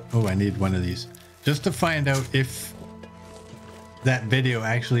find out. Oh, I need one of these. Just to find out if that video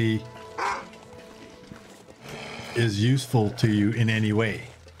actually is useful to you in any way.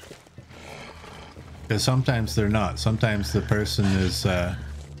 Because sometimes they're not. Sometimes the person is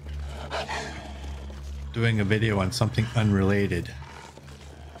doing a video on something unrelated.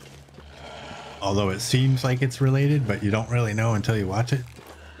 Although it seems like it's related, but you don't really know until you watch it.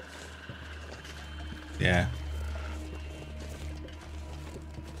 Yeah.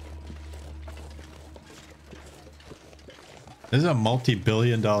 This is a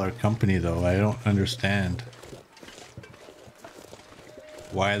multi-billion-dollar company, though. I don't understand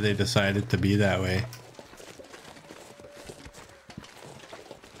why they decided to be that way.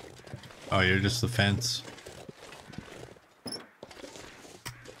 Oh, you're just the fence.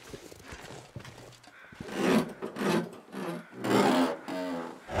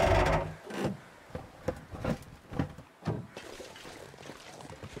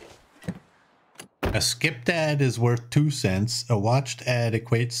 A skipped ad is worth 2 cents. A watched ad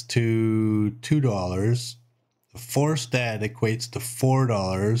equates to $2. A forced ad equates to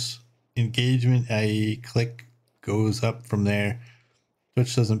 $4. Engagement, i.e. click, goes up from there.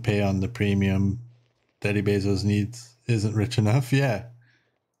 Twitch doesn't pay on the premium. Daddy Bezos isn't rich enough. Yeah.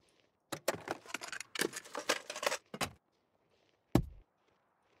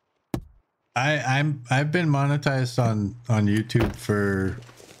 I've been monetized on YouTube for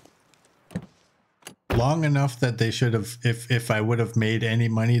long enough that they should have, if I would have made any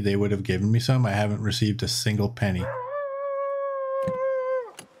money, they would have given me some. I haven't received a single penny.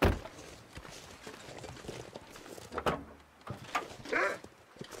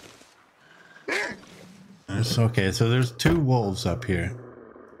 It's okay. So there's 2 wolves up here.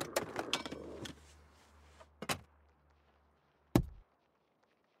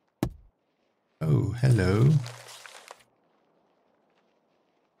 Oh, hello.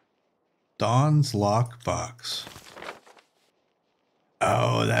 Dawn's Lockbox.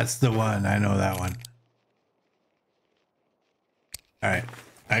 Oh, that's the one. I know that one. All right.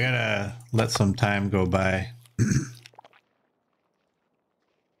 I gotta let some time go by.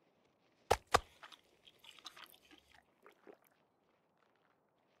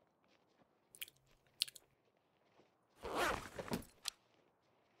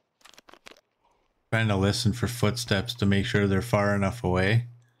 Trying to listen for footsteps to make sure they're far enough away.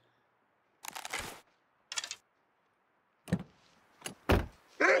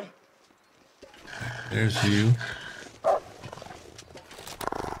 There's you.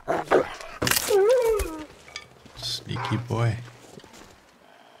 Sneaky boy.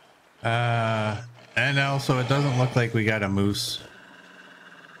 And also it doesn't look like we got a moose.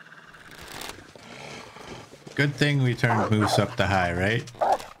 Good thing we turned moose up to high, right?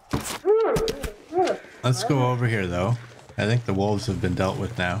 Let's go over here though. I think the wolves have been dealt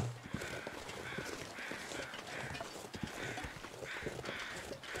with now.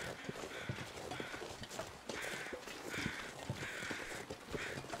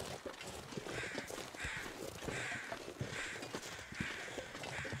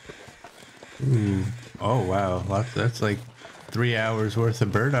 Ooh. Oh wow, that's like 3 hours worth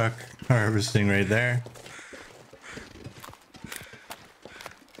of burdock harvesting right there.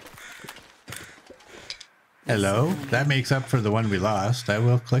 Hello, that makes up for the one we lost. I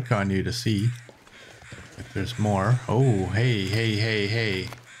will click on you to see if there's more. Oh, hey.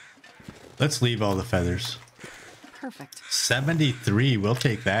 Let's leave all the feathers. Perfect. 73, we'll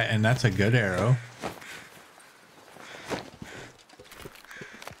take that, and that's a good arrow.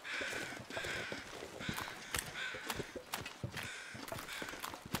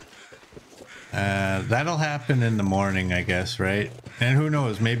 That'll happen in the morning, I guess, right? And who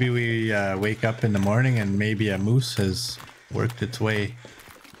knows, maybe we wake up in the morning and maybe a moose has worked its way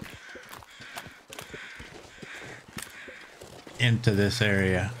into this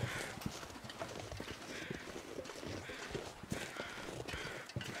area.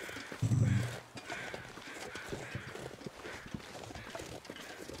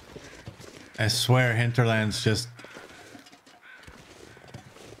 I swear Hinterland's just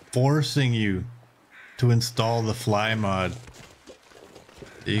forcing you to install the fly mod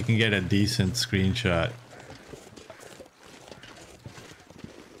so you can get a decent screenshot.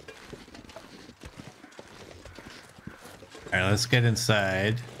 Alright, let's get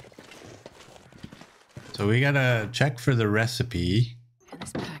inside. So we gotta check for the recipe. Man,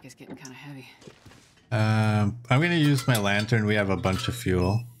 this pack is getting kind of heavy. I'm gonna use my lantern. We have a bunch of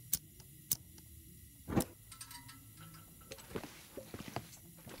fuel.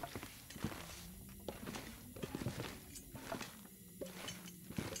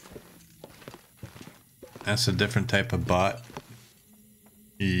 That's a different type of bot.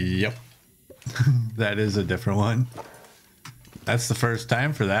 Yep. That is a different one. That's the first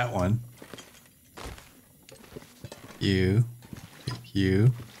time for that one. You.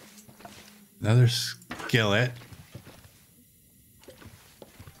 You. Another skillet.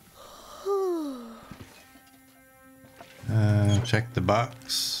 Check the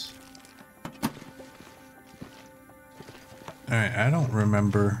box. Alright, I don't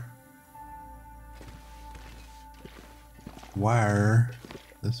remember where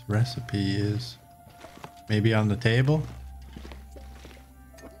this recipe is. Maybe on the table?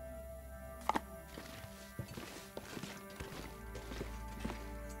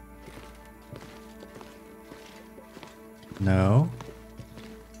 No.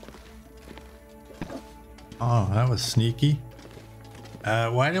 Oh, that was sneaky.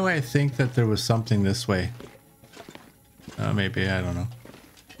 Why do I think that there was something this way? Maybe, I don't know.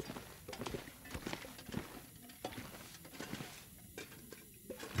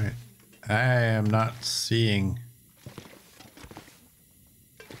 Right. I am not seeing.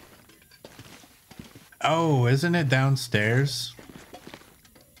 Oh, isn't it downstairs?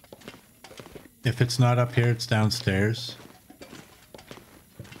 If it's not up here, it's downstairs.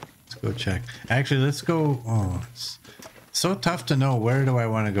 Let's go check. Actually, let's go. Oh, it's so tough to know. Where do I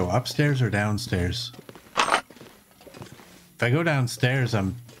want to go? Upstairs or downstairs? If I go downstairs,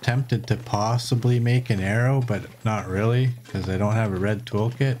 I'm tempted to possibly make an arrow, but not really, because I don't have a red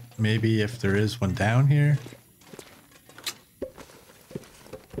toolkit. Maybe if there is one down here.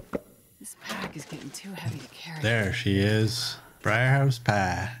 This pack is getting too heavy to carry. There she is. Briarhouse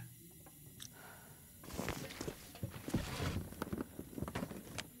pie.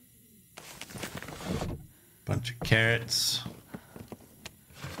 Bunch of carrots.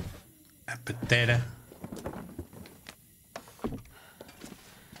 A potato.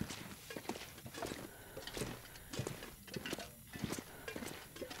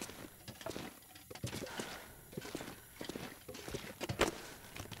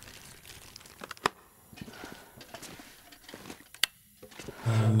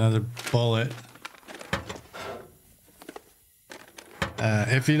 Another bullet.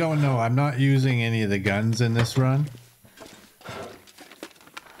 If you don't know, I'm not using any of the guns in this run.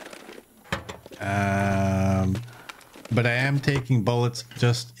 But I am taking bullets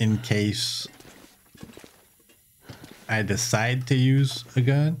just in case I decide to use a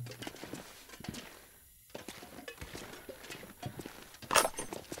gun.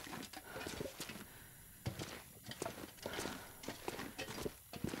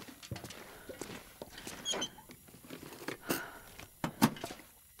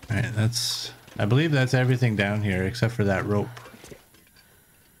 Alright, that's... I believe that's everything down here except for that rope.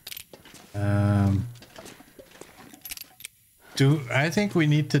 I think we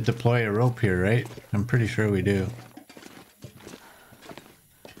need to deploy a rope here, right? I'm pretty sure we do.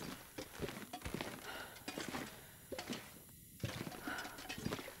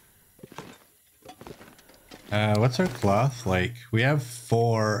 What's our cloth like? We have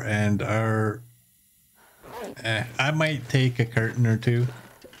 4 and our... I might take a curtain or 2.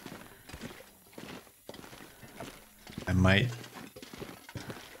 I might.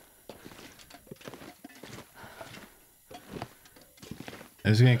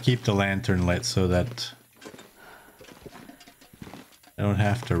 I'm just gonna keep the lantern lit so that I don't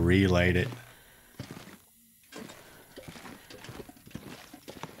have to relight it.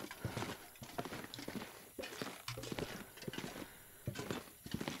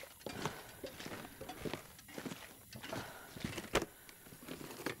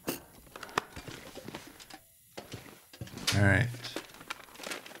 All right.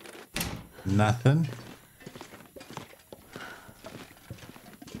 Nothing.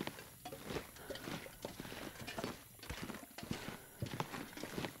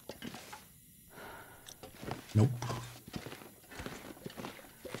 Nope.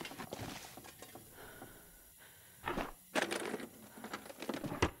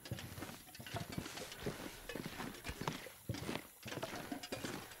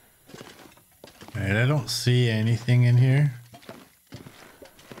 All right, I don't see anything in here.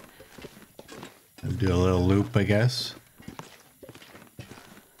 I'll do a little loop, I guess.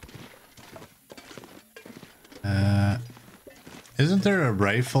 Isn't there a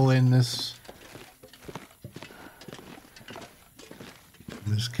rifle in this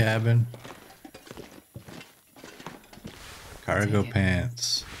cabin? Cargo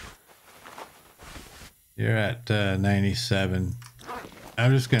pants. You're at 97.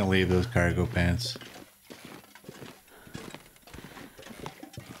 I'm just gonna leave those cargo pants.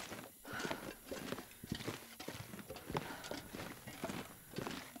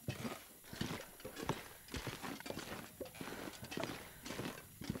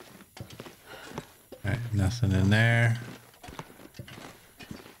 Alright, nothing in there.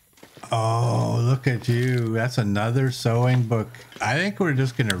 Oh, look at you. That's another sewing book. I think we're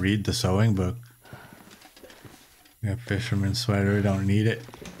just going to read the sewing book. We got fisherman's sweater. We don't need it.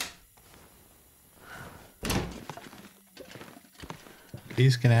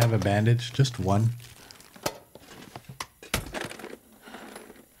 These can have a bandage. Just one.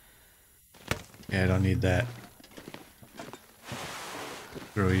 Yeah, I don't need that.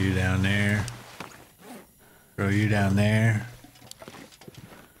 Throw you down there. Throw you down there.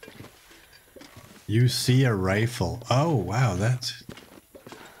 You see a rifle. Oh, wow, that's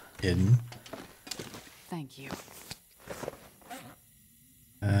hidden. Thank you.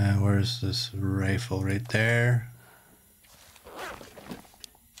 Where's this rifle? Right there.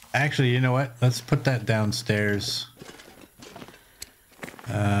 Actually, you know what? Let's put that downstairs.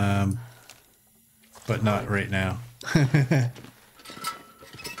 But not right now.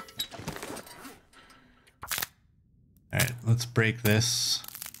 Alright, let's break this.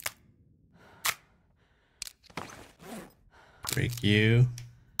 Break you.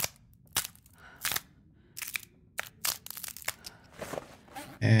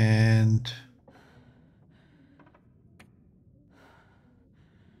 And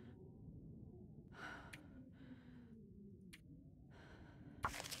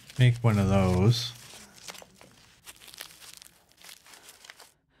make one of those.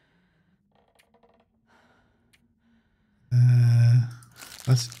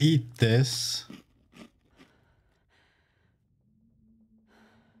 Let's eat this.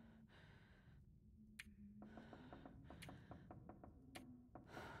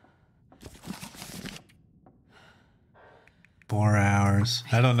 Four hours.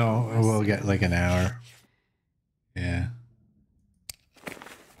 I don't know. We'll get like an hour. Yeah.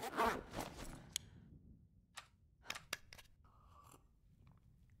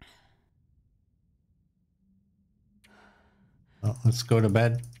 Well, let's go to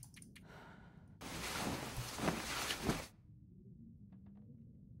bed.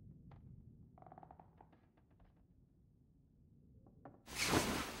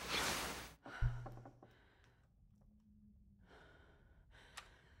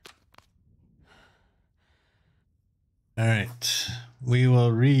 All right, we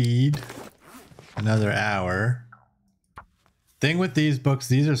will read another hour. Thing with these books,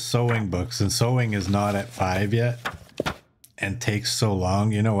 these are sewing books, and sewing is not at 5 yet and takes so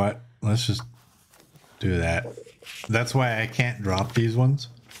long. You know what? Let's just do that. That's why I can't drop these ones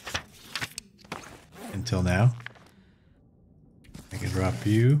until now. I can drop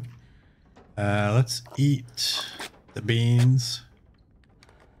you. Let's eat the beans.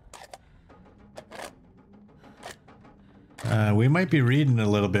 We might be reading a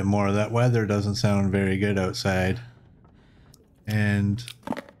little bit more. That weather doesn't sound very good outside. And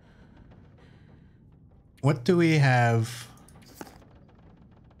what do we have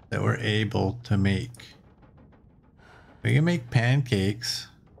that we're able to make? We can make pancakes,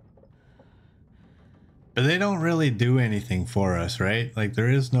 but they don't really do anything for us, right? Like there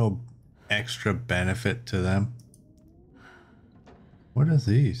is no extra benefit to them. What are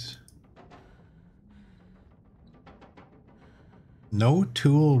these? No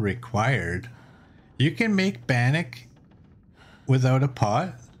tool required. You can make bannock without a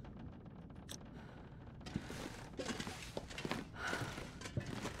pot?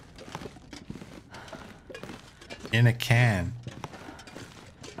 In a can.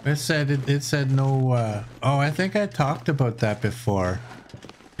 It said no, oh, I think I talked about that before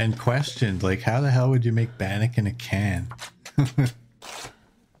and questioned, like, how the hell would you make bannock in a can?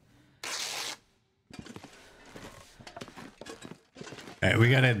 Alright, we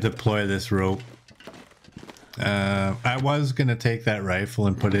gotta deploy this rope. I was gonna take that rifle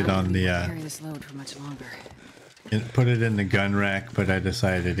and put it on the carry this load for much longer. Put it in the gun rack, but I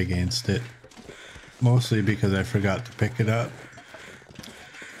decided against it. Mostly because I forgot to pick it up.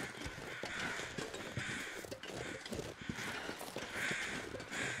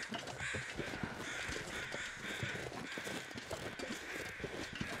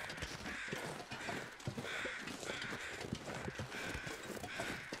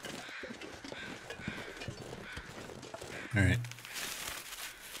 All right.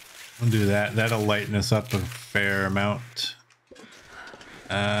 We'll do that. That'll lighten us up a fair amount.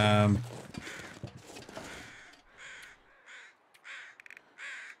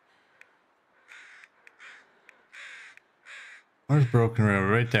 Where's Broken River?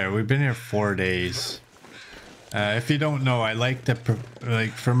 Right there. We've been here 4 days. If you don't know, I like to,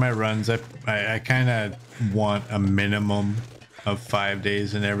 like, for my runs, I kind of want a minimum of 5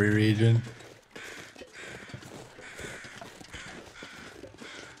 days in every region.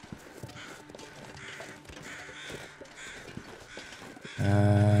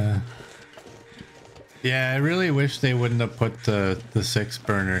 Yeah, I really wish they wouldn't have put the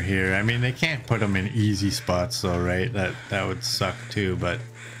 6-burner here. I mean, they can't put them in easy spots though, right? That would suck too, but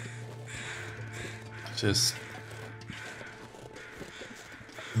just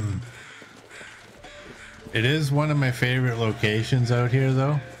It is one of my favorite locations out here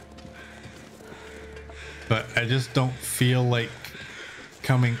though. But I just don't feel like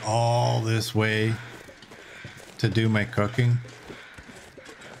coming all this way to do my cooking.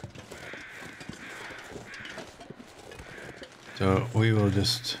 So we will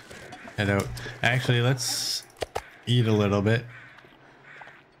just head out. Actually, let's eat a little bit.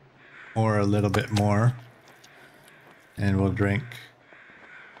 Or a little bit more. And we'll drink.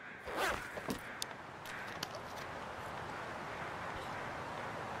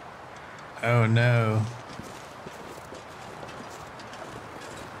 Oh no.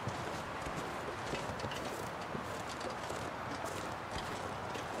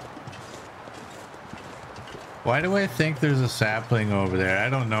 Why do I think there's a sapling over there?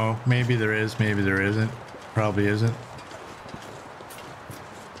 I don't know. Maybe there is, maybe there isn't. Probably isn't.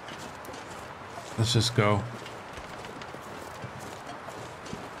 Let's just go.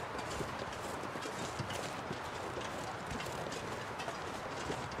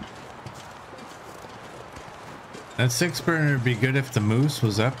 That 6-burner would be good if the moose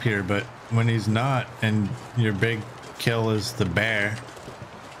was up here, but when he's not and your big kill is the bear,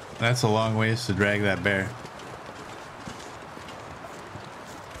 that's a long ways to drag that bear.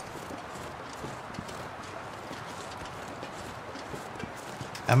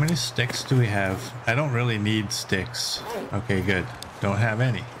 How many sticks do we have? I don't really need sticks. Okay, good. Don't have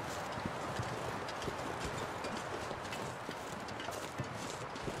any.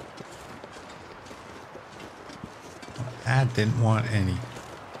 I didn't want any.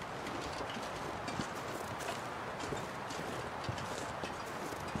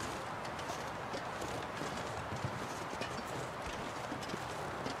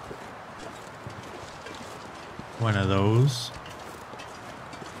 One of those.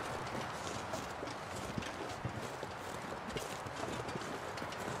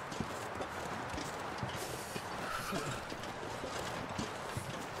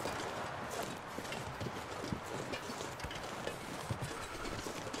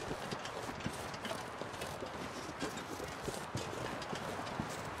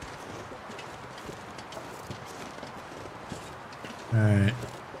 Alright.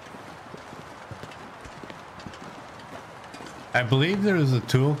 I believe there was a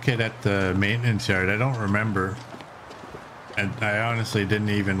toolkit at the maintenance yard. I don't remember. And I honestly didn't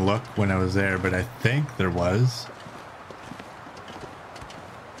even look when I was there, but I think there was.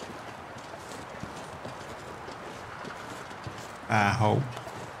 I hope.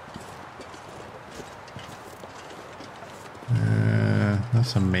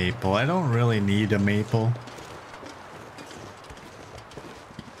 That's a maple. I don't really need a maple.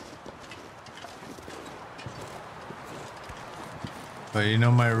 But you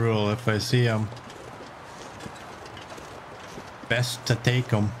know my rule, if I see them, best to take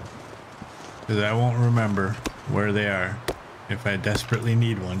them. Because I won't remember where they are if I desperately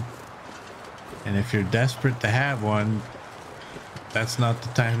need one. And if you're desperate to have one, that's not the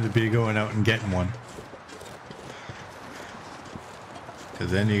time to be going out and getting one.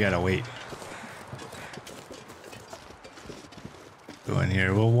 Because then you gotta wait. Go in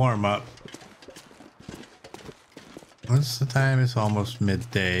here, we'll warm up. What's the time? It's almost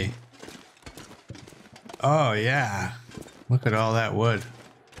midday. Oh yeah, look at all that wood.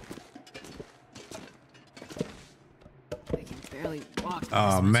 They can barely walk.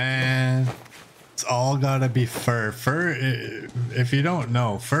 Oh man, it's all gotta be fir. Fir, if you don't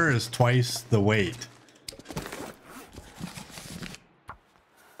know, fir is twice the weight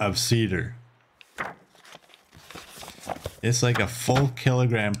of cedar. It's like a full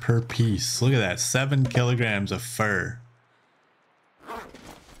kilogram per piece. Look at that, 7 kilograms of fir.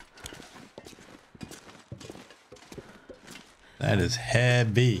 That is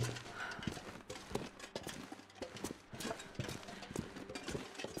heavy.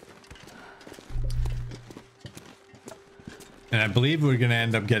 And I believe we're gonna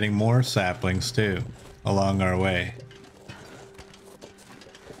end up getting more saplings too along our way.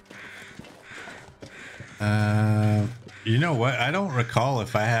 You know what? I don't recall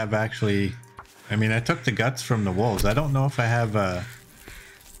if I have actually. I mean, I took the guts from the wolves. I don't know if I have a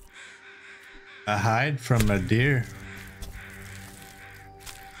hide from a deer.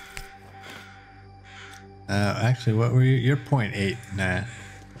 Actually, what were you? You're 0.8. Nah.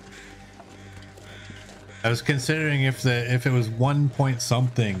 I was considering if it was 1 point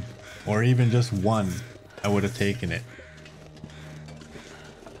something, or even just 1, I would have taken it.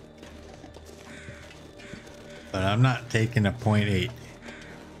 But I'm not taking a 0.8.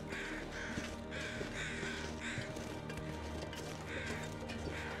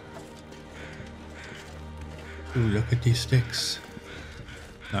 Ooh, look at these sticks.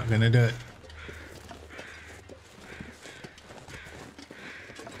 Not gonna do it.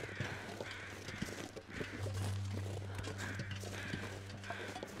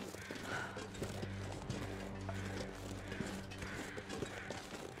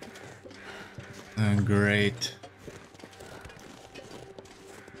 Great.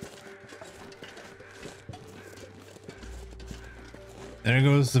 There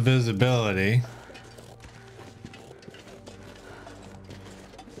goes the visibility.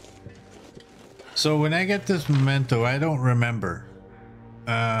 So when I get this memento, I don't remember.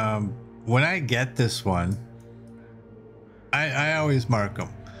 When I get this one, I always mark them.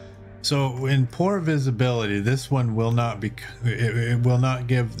 So in poor visibility, this one will not be, it will not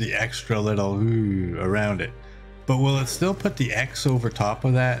give the extra little ooh around it. But will it still put the X over top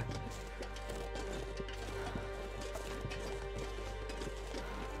of that?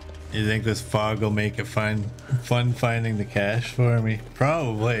 You think this fog will make it fun finding the cache for me?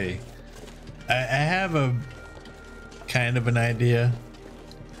 Probably. I have a kind of an idea.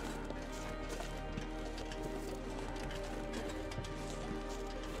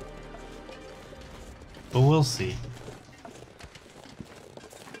 But we'll see.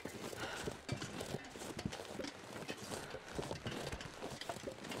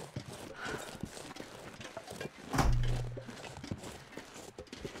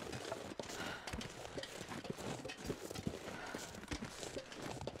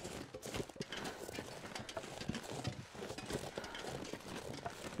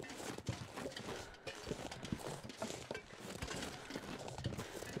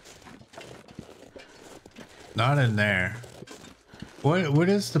 Not in there. What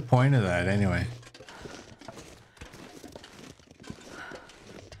is the point of that anyway?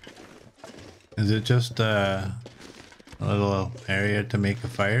 Is it just a little area to make a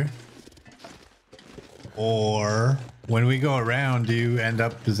fire? Or when we go around,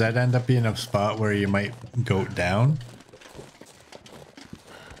 does that end up being a spot where you might go down?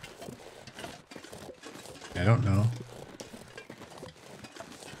 I don't know.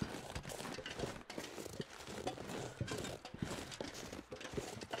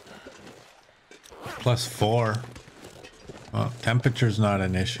 +4. Well, temperature's not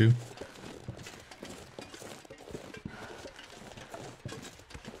an issue.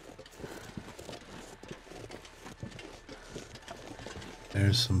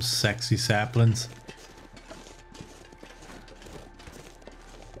 There's some sexy saplings.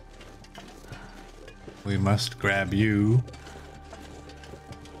 We must grab you.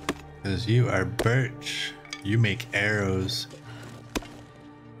 Because you are birch. You make arrows.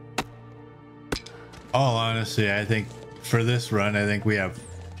 All honesty, I think for this run, I think we have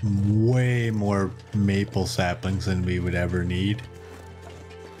way more maple saplings than we would ever need.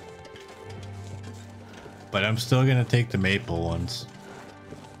 But I'm still gonna take the maple ones.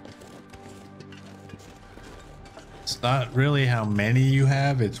 It's not really how many you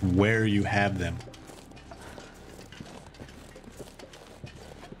have, it's where you have them.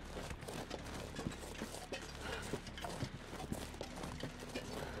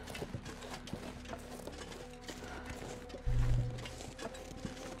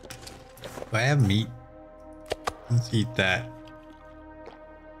 Do I have meat? Let's eat that.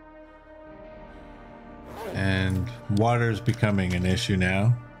 And water's becoming an issue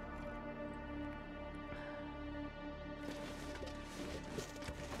now.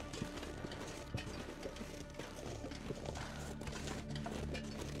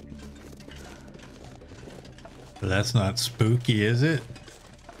 But that's not spooky, is it?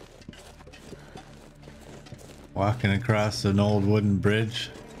 Walking across an old wooden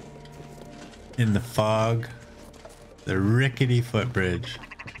bridge in the fog. The rickety footbridge.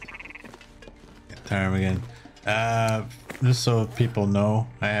 Ptarmigan. Just so people know,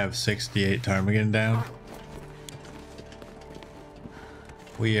 I have 68 ptarmigan down.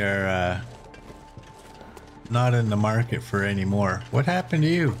 We are not in the market for any more. What happened to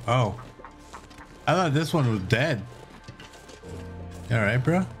you? Oh, I thought this one was dead. All right,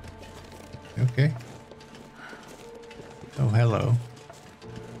 bro. Okay. Oh, hello.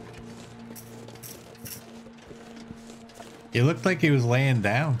 He looked like he was laying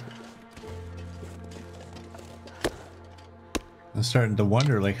down. I'm starting to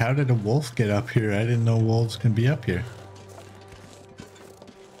wonder, like, how did a wolf get up here? I didn't know wolves can be up here.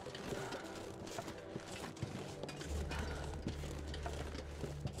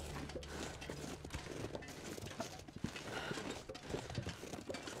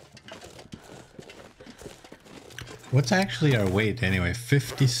 What's actually our weight anyway?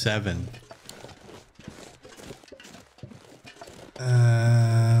 57.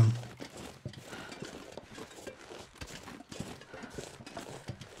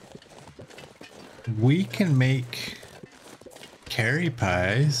 We can make curry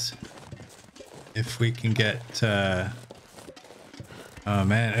pies if we can get oh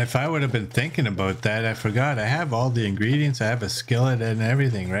man, if I would have been thinking about that, I forgot. I have all the ingredients. I have a skillet and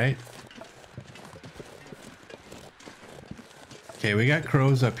everything, right? Okay, we got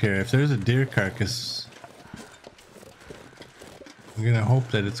crows up here. If there's a deer carcass, I'm gonna hope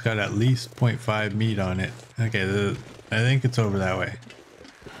that it's got at least 0.5 meat on it. Okay, I think it's over that way.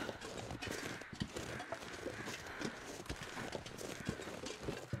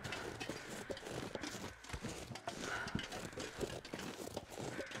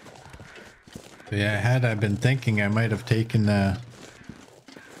 But yeah, had I been thinking, I might have taken a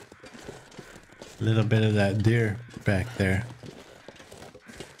little bit of that deer back there.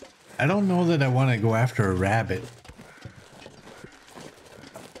 I don't know that I want to go after a rabbit.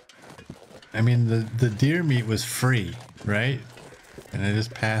 I mean, the deer meat was free, right? And I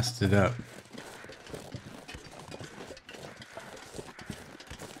just passed it up.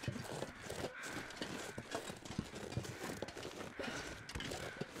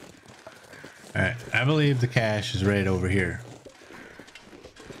 Alright, I believe the cache is right over here.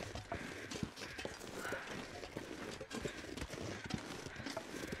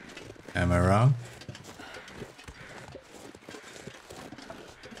 Am I wrong?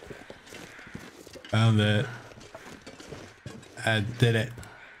 Found it. I did it.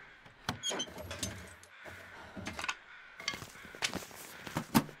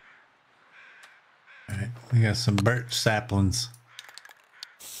 Alright, we got some birch saplings.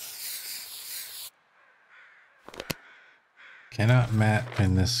 Cannot map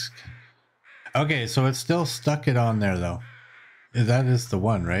in this. Okay, so it still stuck it on there though. That is the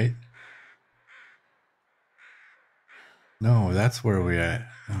one, right? No, that's where we're at.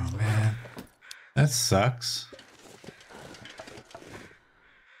 Oh man, that sucks.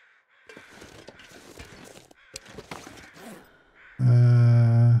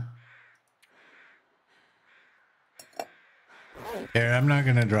 Here, I'm not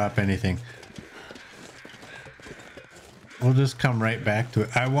gonna drop anything. We'll just come right back to it.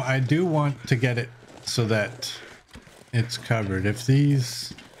 I do want to get it so that it's covered. If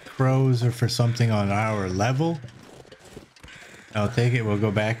these crows are for something on our level, I'll take it. We'll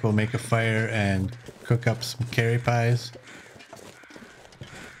go back. We'll make a fire and cook up some curry pies.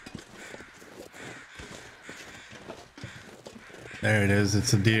 There it is.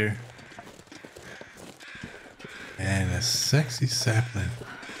 It's a deer. And a sexy sapling.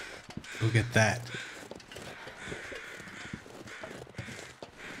 Look at that.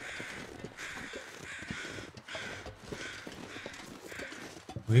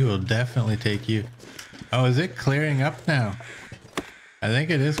 We will definitely take you. Oh, is it clearing up now? I think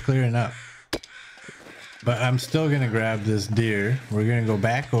it is clearing up. But I'm still going to grab this deer. We're going to go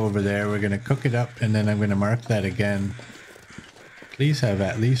back over there. We're going to cook it up, and then I'm going to mark that again. Please have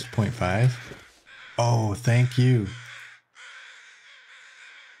at least 0.5. Oh, thank you.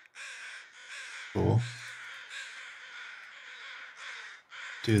 Cool.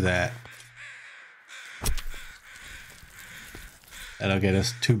 Do that. That'll get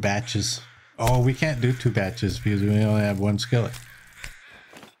us 2 batches. Oh, we can't do 2 batches because we only have 1 skillet.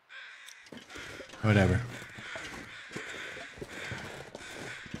 Whatever.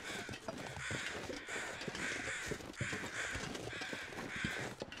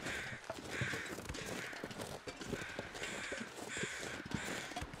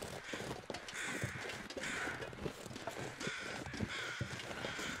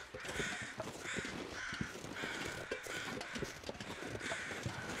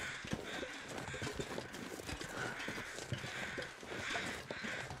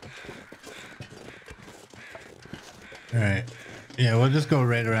 Alright. Yeah, we'll just go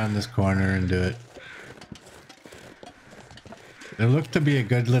right around this corner and do it. There looked to be a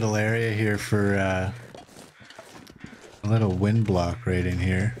good little area here for a little wind block right in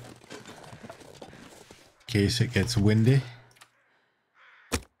here. In case it gets windy.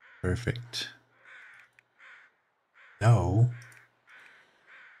 Perfect. No.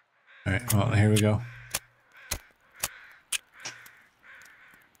 Alright, well, here we go.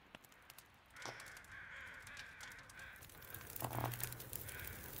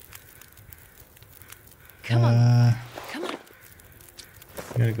 Come on. Come on.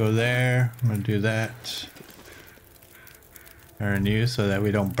 Gotta go there. I'm gonna do that. Turn you so that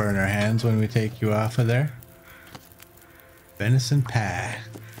we don't burn our hands when we take you off of there. Venison pie.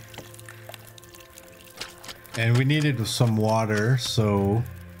 And we needed some water, so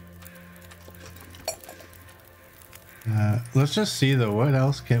let's just see though. What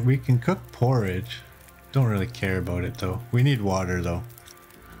else can we can cook porridge? Don't really care about it though. We need water though.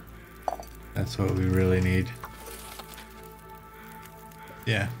 That's what we really need.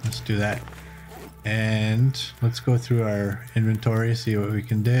 Yeah, let's do that. And let's go through our inventory, see what we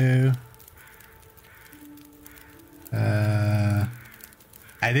can do.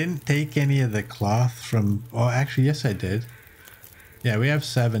 I didn't take any of the cloth from... Oh, actually, yes, I did. Yeah, we have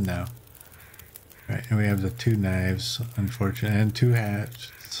 7 now. Right, and we have the 2 knives, unfortunately, and 2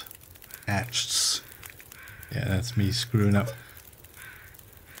 hatchets. Hatchets. Yeah, that's me screwing up.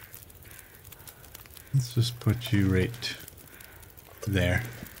 Let's just put you right there.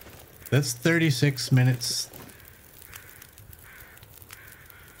 That's 36 minutes.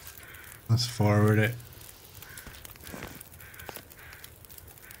 Let's forward it.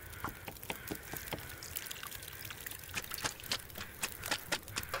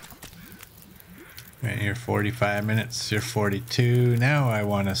 Right, you're 45 minutes, you're 42. Now I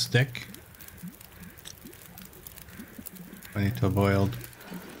want a stick. 20 till boiled.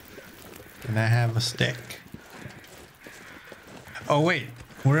 Can I have a stick? Oh wait,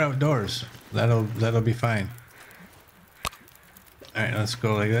 we're outdoors. That'll be fine. All right, let's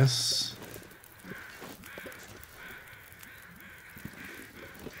go like this.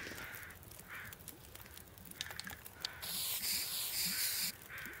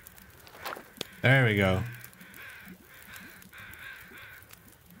 There we go.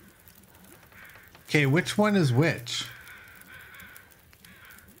 Okay, which one is which?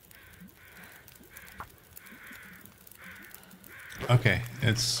 Okay,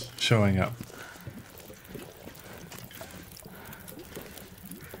 it's showing up.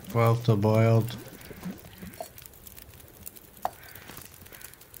 12 till boiled.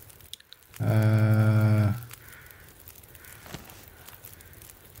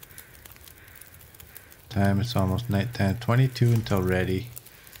 Time, it's almost nighttime. 22 until ready.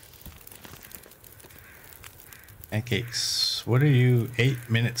 Pancakes. What are you? 8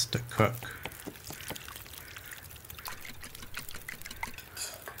 minutes to cook.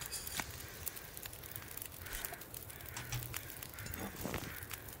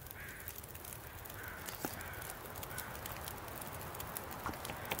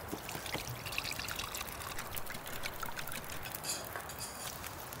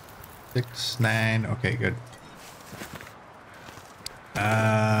 6, 9. Okay, good.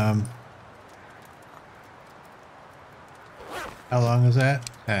 How long is that?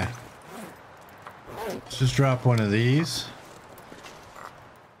 Let's just drop one of these.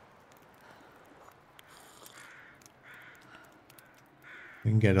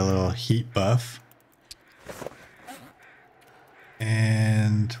 We can get a little heat buff.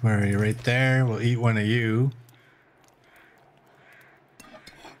 And where are you? Right there. We'll eat one of you.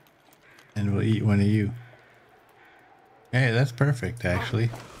 And we'll eat one of you. Hey, that's perfect, actually.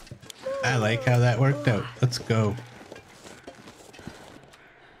 I like how that worked out. Let's go.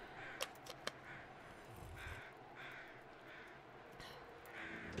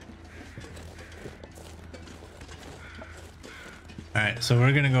 Alright, so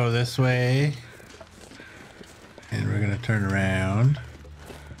we're gonna go this way. And we're gonna turn around.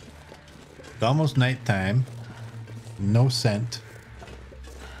 It's almost nighttime. No scent.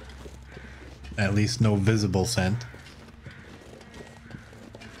 At least no visible scent.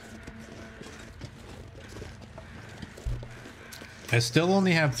 I still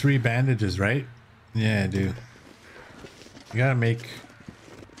only have 3 bandages, right? Yeah, I do. You gotta make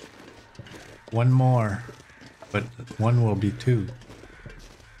one more, but one will be 2.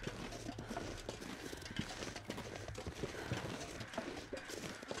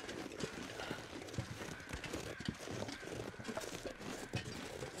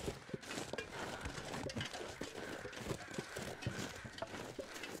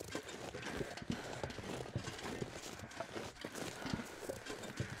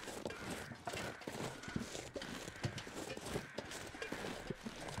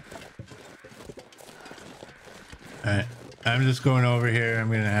 Alright, I'm just going over here.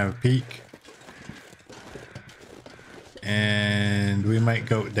 I'm gonna have a peek. And we might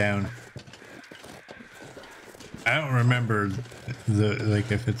go down. I don't remember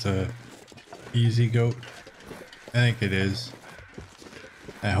like if it's a easy goat. I think it is.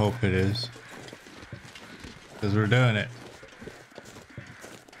 I hope it is. Because we're doing it.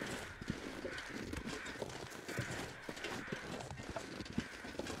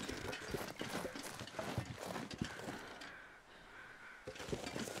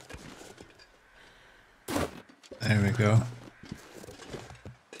 There we go.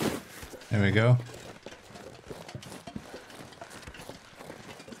 There we go.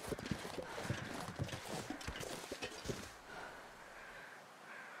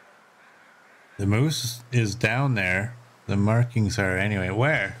 The moose is down there. The markings are anyway.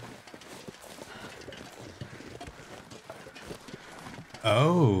 Where?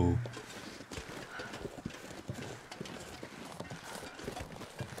 Oh.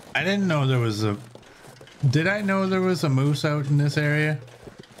 I didn't know there was a... Did I know there was a moose out in this area?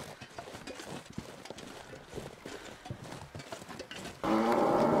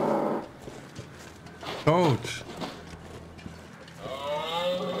 Coach.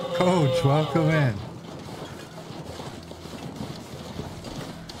 Coach, welcome in.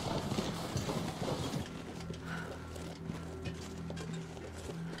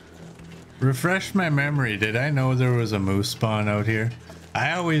 Refresh my memory. Did I know there was a moose spawn out here?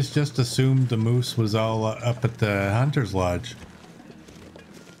 I always just assumed the moose was all up at the hunter's lodge.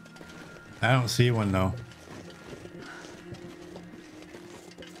 I don't see one though.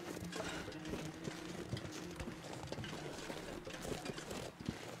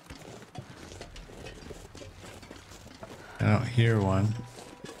 I don't hear one.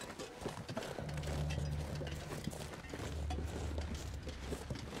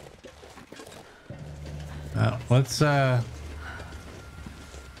 Well, let's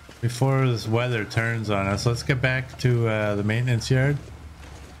before this weather turns on us, let's get back to the maintenance yard.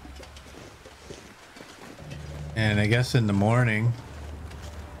 And I guess in the morning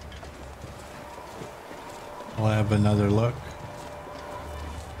we'll have another look.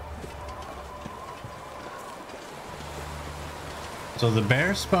 So the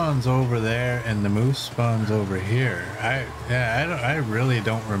bear spawns over there and the moose spawns over here. I really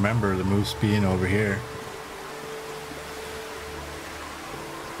don't remember the moose being over here.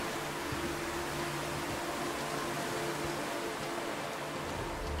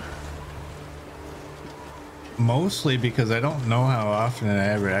 Mostly because I don't know how often I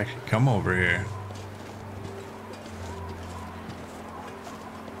ever actually come over here.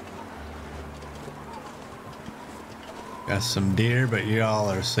 Got some deer, but y'all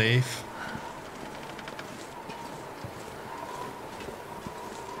are safe.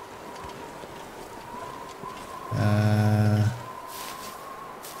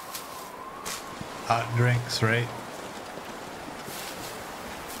 Hot drinks, right?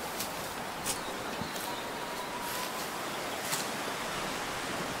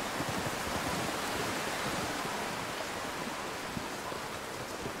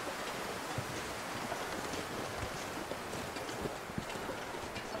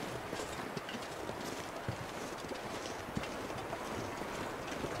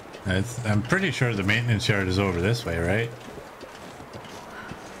 I'm pretty sure the maintenance yard is over this way, right?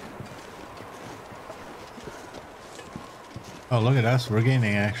 Oh, look at us. We're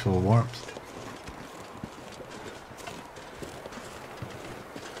gaining actual warmth.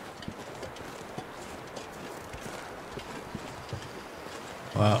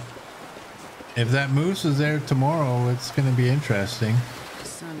 Well, if that moose is there tomorrow, it's going to be interesting. The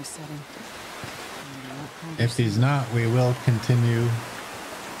sun is setting. If he's not, we will continue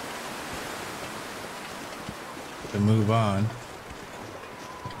to move on.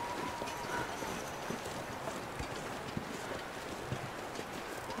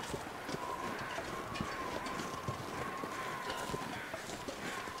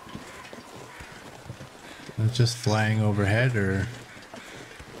 It's just flying overhead, or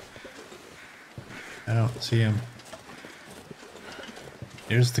I don't see him.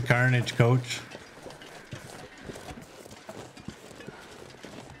 Here's the carnage coach.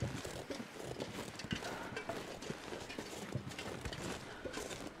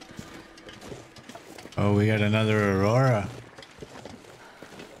 Oh, we got another Aurora.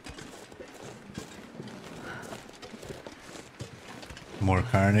 More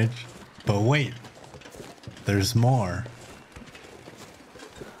carnage. But wait, there's more.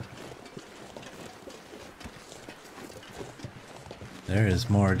 There is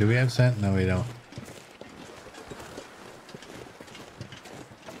more. Do we have scent? No, we don't.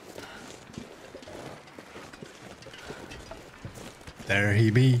 There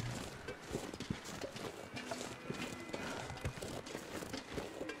he be.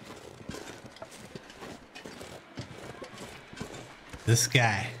 This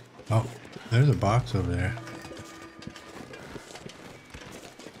guy. Oh, there's a box over there.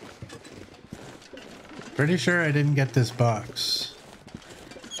 Pretty sure I didn't get this box.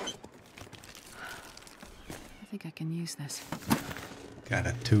 I think I can use this. Got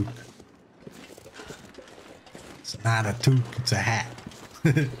a toque. It's not a toque, it's a hat.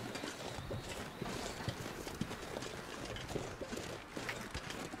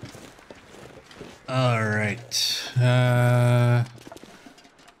 All right.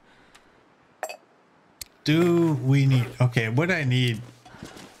 Do we need... Okay, what I need...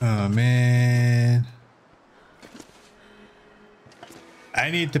 Oh, man. I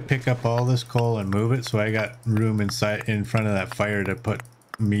need to pick up all this coal and move it so I got room inside in front of that fire to put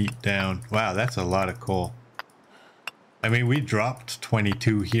meat down. Wow, that's a lot of coal. I mean, we dropped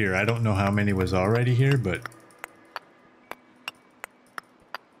 22 here. I don't know how many was already here, but...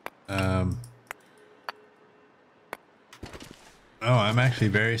 Oh, I'm actually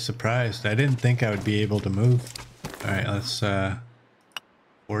very surprised. I didn't think I would be able to move. All right, let's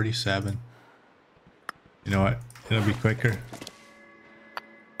 47. You know what? It'll be quicker.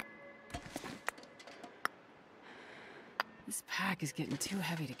 This pack is getting too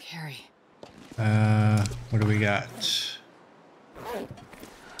heavy to carry. What do we got?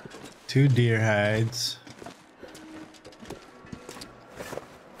 2 deer hides.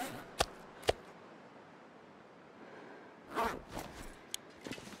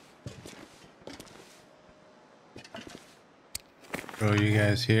 Throw you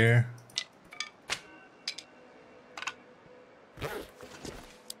guys here.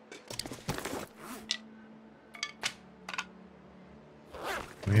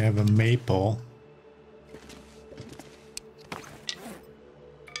 We have a maple.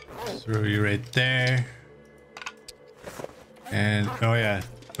 Throw you right there. And oh yeah,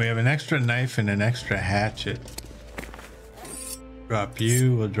 we have an extra knife and an extra hatchet. Drop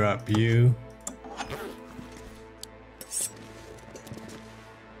you, we'll drop you.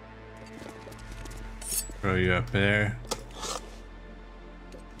 Throw you up there.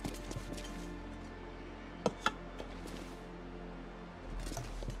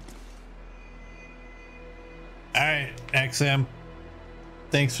 Alright, XM.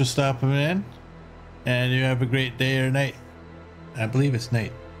 Thanks for stopping in. And you have a great day or night. I believe it's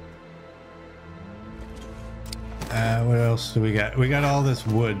night. What else do we got? We got all this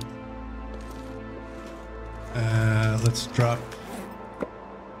wood. Let's drop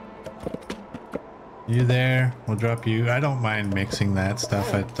you there. We'll drop you. I don't mind mixing that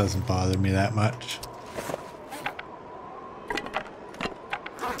stuff. It doesn't bother me that much.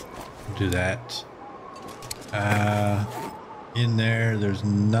 Do that. In there, there's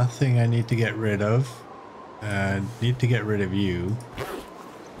nothing I need to get rid of. Need to get rid of you.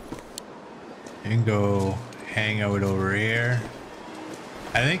 And go hang out over here.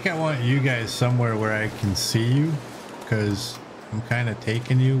 I think I want you guys somewhere where I can see you, because I'm kind of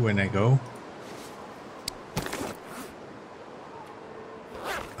taking you when I go.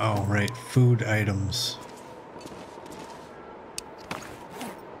 Oh, right. Food items.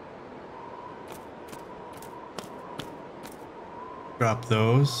 Drop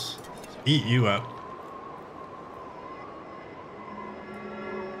those. Eat you up.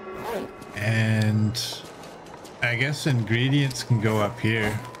 And I guess ingredients can go up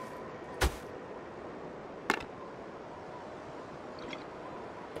here.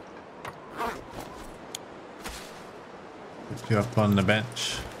 Put you up on the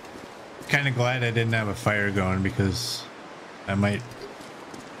bench. Kind of glad I didn't have a fire going because I might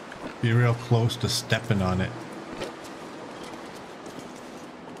be real close to stepping on it.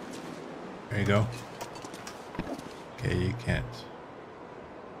 There you go. Okay, you can't.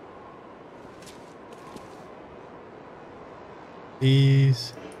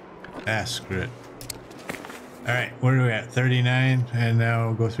 Please. Screw it. Alright, where are we at? 39. And now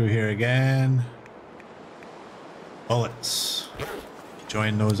we'll go through here again. Bullets.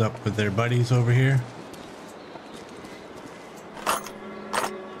 Join those up with their buddies over here.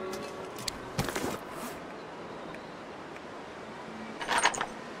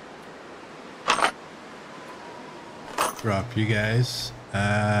 Drop you guys.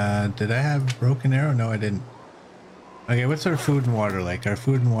 Did I have broken arrow? No, I didn't. Okay, what's our food and water like? Our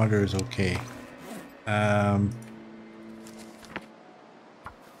food and water is okay.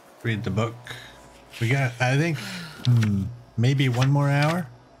 Read the book. We got, I think, maybe one more hour.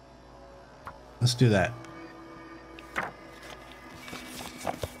 Let's do that.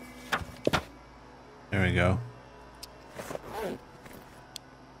 There we go.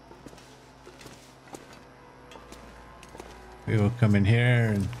 We will come in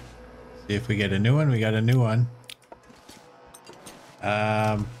here and see if we get a new one. We got a new one.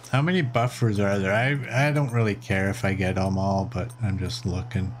 How many buffers are there? I don't really care if I get them all, but I'm just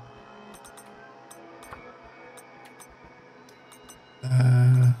looking.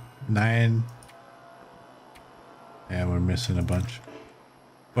 9. Yeah, we're missing a bunch.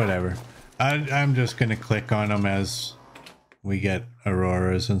 Whatever. I'm just gonna click on them as we get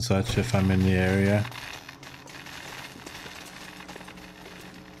auroras and such if I'm in the area.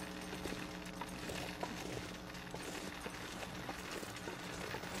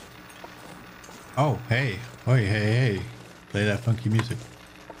 Oh, hey. Oh, hey. Play that funky music.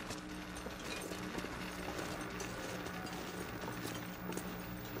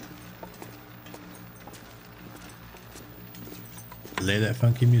 Play that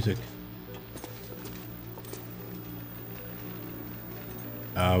funky music.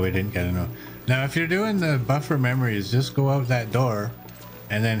 Oh, we didn't get enough. Now, if you're doing the buffer memories, just go out that door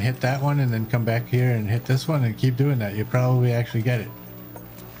and then hit that one and then come back here and hit this one and keep doing that. You probably actually get it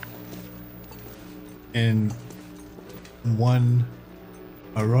in one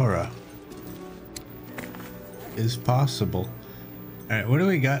aurora. Is possible. All right, what do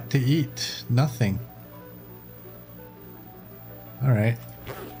we got to eat? Nothing. All right.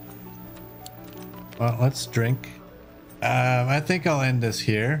 Well, let's drink. I think I'll end this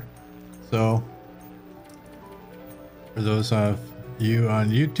here. So, for those of you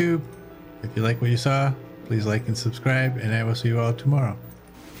on YouTube, if you like what you saw, please like and subscribe, and I will see you all tomorrow.